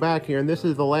circle back here, and this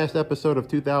is the last episode of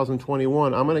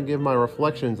 2021. I'm going to give my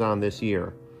reflections on this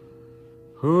year.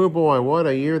 Oh boy, what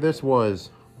a year this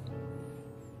was.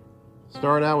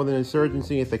 Started out with an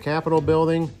insurgency at the Capitol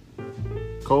building.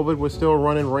 COVID was still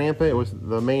running rampant. It was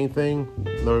the main thing.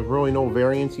 There was really no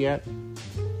variants yet.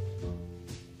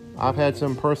 I've had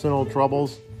some personal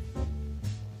troubles.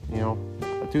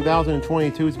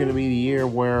 2022 is going to be the year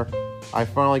where I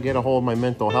finally get a hold of my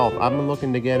mental health. I've been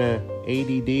looking to get an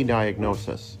ADD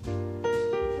diagnosis.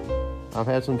 I've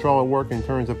had some trouble at work in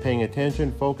terms of paying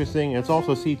attention, focusing. It's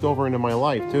also seeped over into my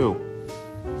life too.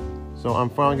 So I'm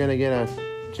finally going to get a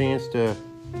chance to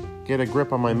get a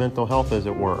grip on my mental health, as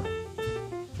it were.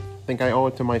 I think I owe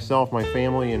it to myself, my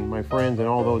family, and my friends, and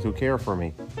all those who care for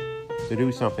me to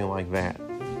do something like that.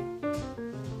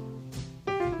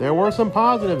 There were some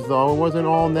positives, though. It wasn't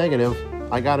all negative.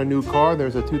 I got a new car.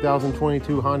 There's a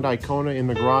 2022 Hyundai Kona in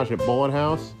the garage at Bullet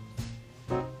House.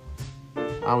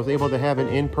 I was able to have an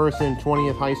in-person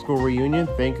 20th high school reunion.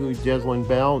 Thank you, Jeslyn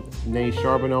Bell, née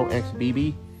Charbonneau,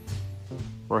 ex-BB,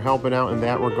 for helping out in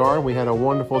that regard. We had a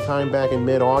wonderful time back in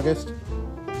mid-August.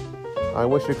 I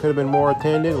wish it could have been more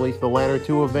attended, at least the latter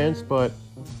two events, but,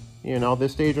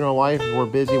 this stage in our life, we're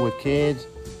busy with kids,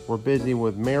 we're busy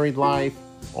with married life.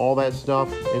 All that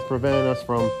stuff is preventing us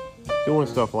from doing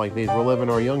stuff like these. We're living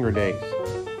our younger days.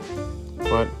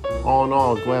 But all in all,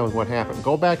 I was glad with what happened.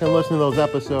 Go back and listen to those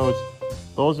episodes.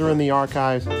 Those are in the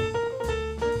archives,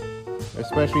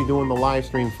 especially doing the live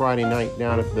stream Friday night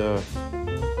down at the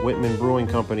Whitman Brewing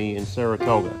Company in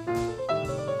Saratoga.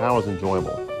 That was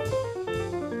enjoyable.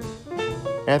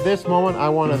 At this moment, I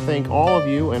want to thank all of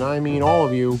you, and I mean all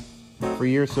of you, for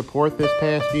your support this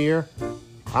past year.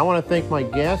 I want to thank my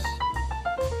guests,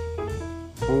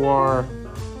 who are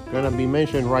going to be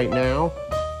mentioned right now.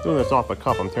 Doing this off the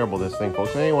cuff, I'm terrible at this thing,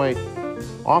 folks. Anyway,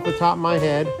 off the top of my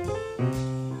head,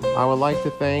 I would like to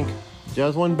thank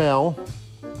Jeslyn Bell,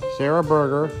 Sarah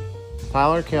Berger,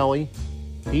 Tyler Kelly,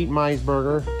 Pete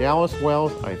Meisberger, Dallas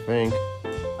Wells, I think,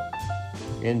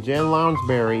 and Jen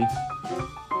Lounsbury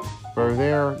for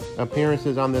their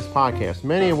appearances on this podcast,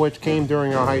 many of which came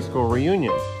during our high school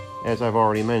reunion, as I've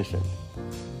already mentioned.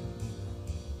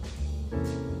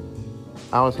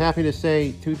 I was happy to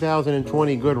say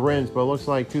 2020 good riddance, but it looks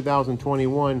like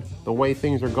 2021, the way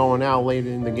things are going out late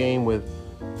in the game with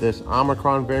this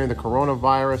Omicron variant, the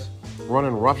coronavirus,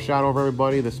 running roughshod over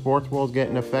everybody. The sports world's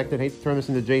getting affected. I hate to turn this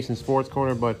into Jason's Sports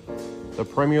Corner, but the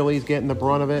Premier League's getting the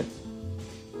brunt of it.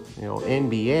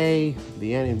 NBA,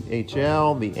 the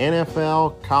NHL, the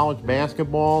NFL, college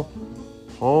basketball.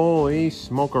 Holy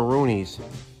smokeroonies.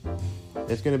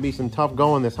 It's going to be some tough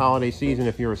going this holiday season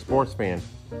if you're a sports fan.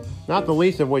 Not the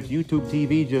least of which YouTube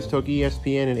TV just took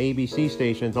ESPN and ABC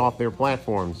stations off their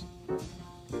platforms.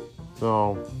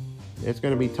 So it's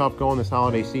going to be tough going this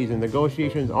holiday season.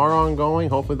 Negotiations are ongoing.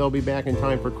 Hopefully they'll be back in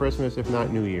time for Christmas, if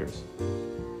not New Year's.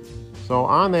 So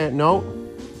on that note,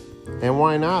 and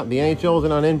why not? The NHL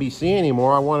isn't on NBC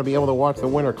anymore. I want to be able to watch the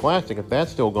Winter Classic if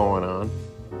that's still going on.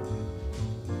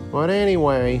 But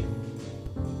anyway,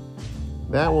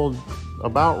 that will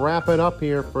about wrap it up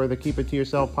here for the Keep It To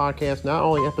Yourself podcast. Not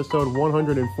only episode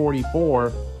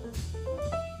 144,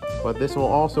 but this will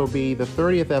also be the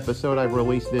 30th episode I've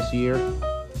released this year,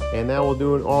 and that will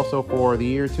do it also for the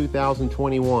year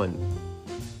 2021.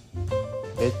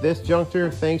 At this juncture,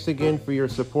 thanks again for your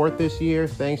support this year.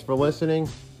 Thanks for listening.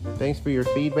 Thanks for your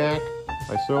feedback.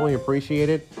 I certainly appreciate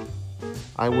it.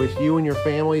 I wish you and your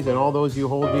families and all those you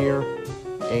hold dear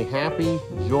a happy,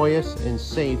 joyous, and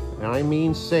safe, and I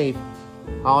mean safe,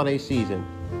 holiday season.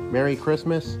 Merry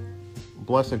Christmas,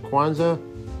 blessed Kwanzaa,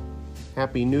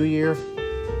 Happy New Year,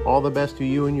 all the best to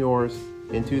you and yours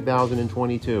in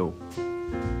 2022.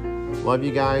 Love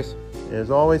you guys, and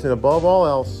as always and above all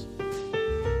else,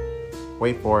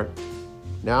 wait for it,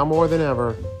 now more than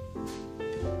ever,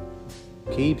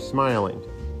 keep smiling,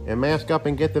 and mask up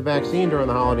and get the vaccine during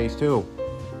the holidays too.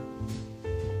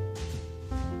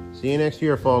 See you next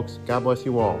year, folks. God bless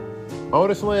you all.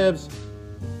 Otis lives.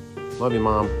 Love you,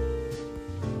 Mom.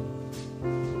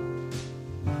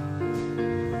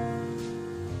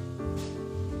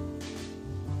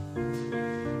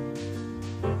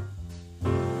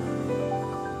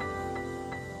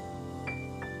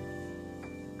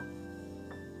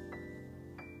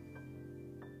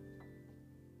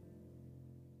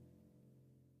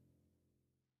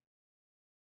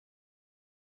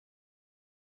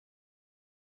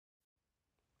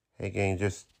 Hey, gang,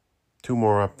 just 2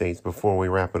 more updates before we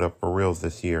wrap it up for reals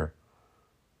this year.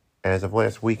 As of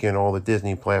last weekend, all the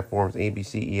Disney platforms,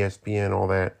 ABC, ESPN, all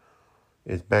that,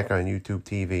 is back on YouTube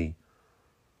TV.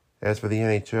 As for the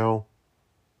NHL,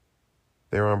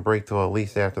 they're on break till at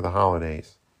least after the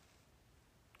holidays.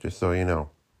 Just so you know.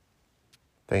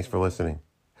 Thanks for listening.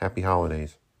 Happy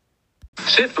holidays.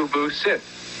 Sit, boo-boo, sit.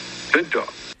 Good dog.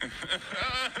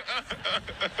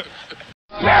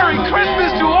 Merry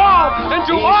Christmas to all, and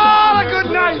to all a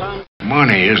good night.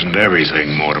 Money isn't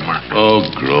everything, Mortimer. Oh,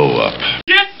 grow up.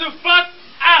 Get the fuck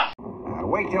out.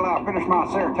 Wait till I finish my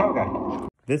Saratoga.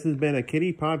 This has been a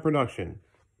Kitty Pod production.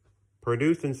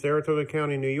 Produced in Saratoga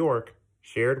County, New York.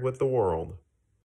 Shared with the world.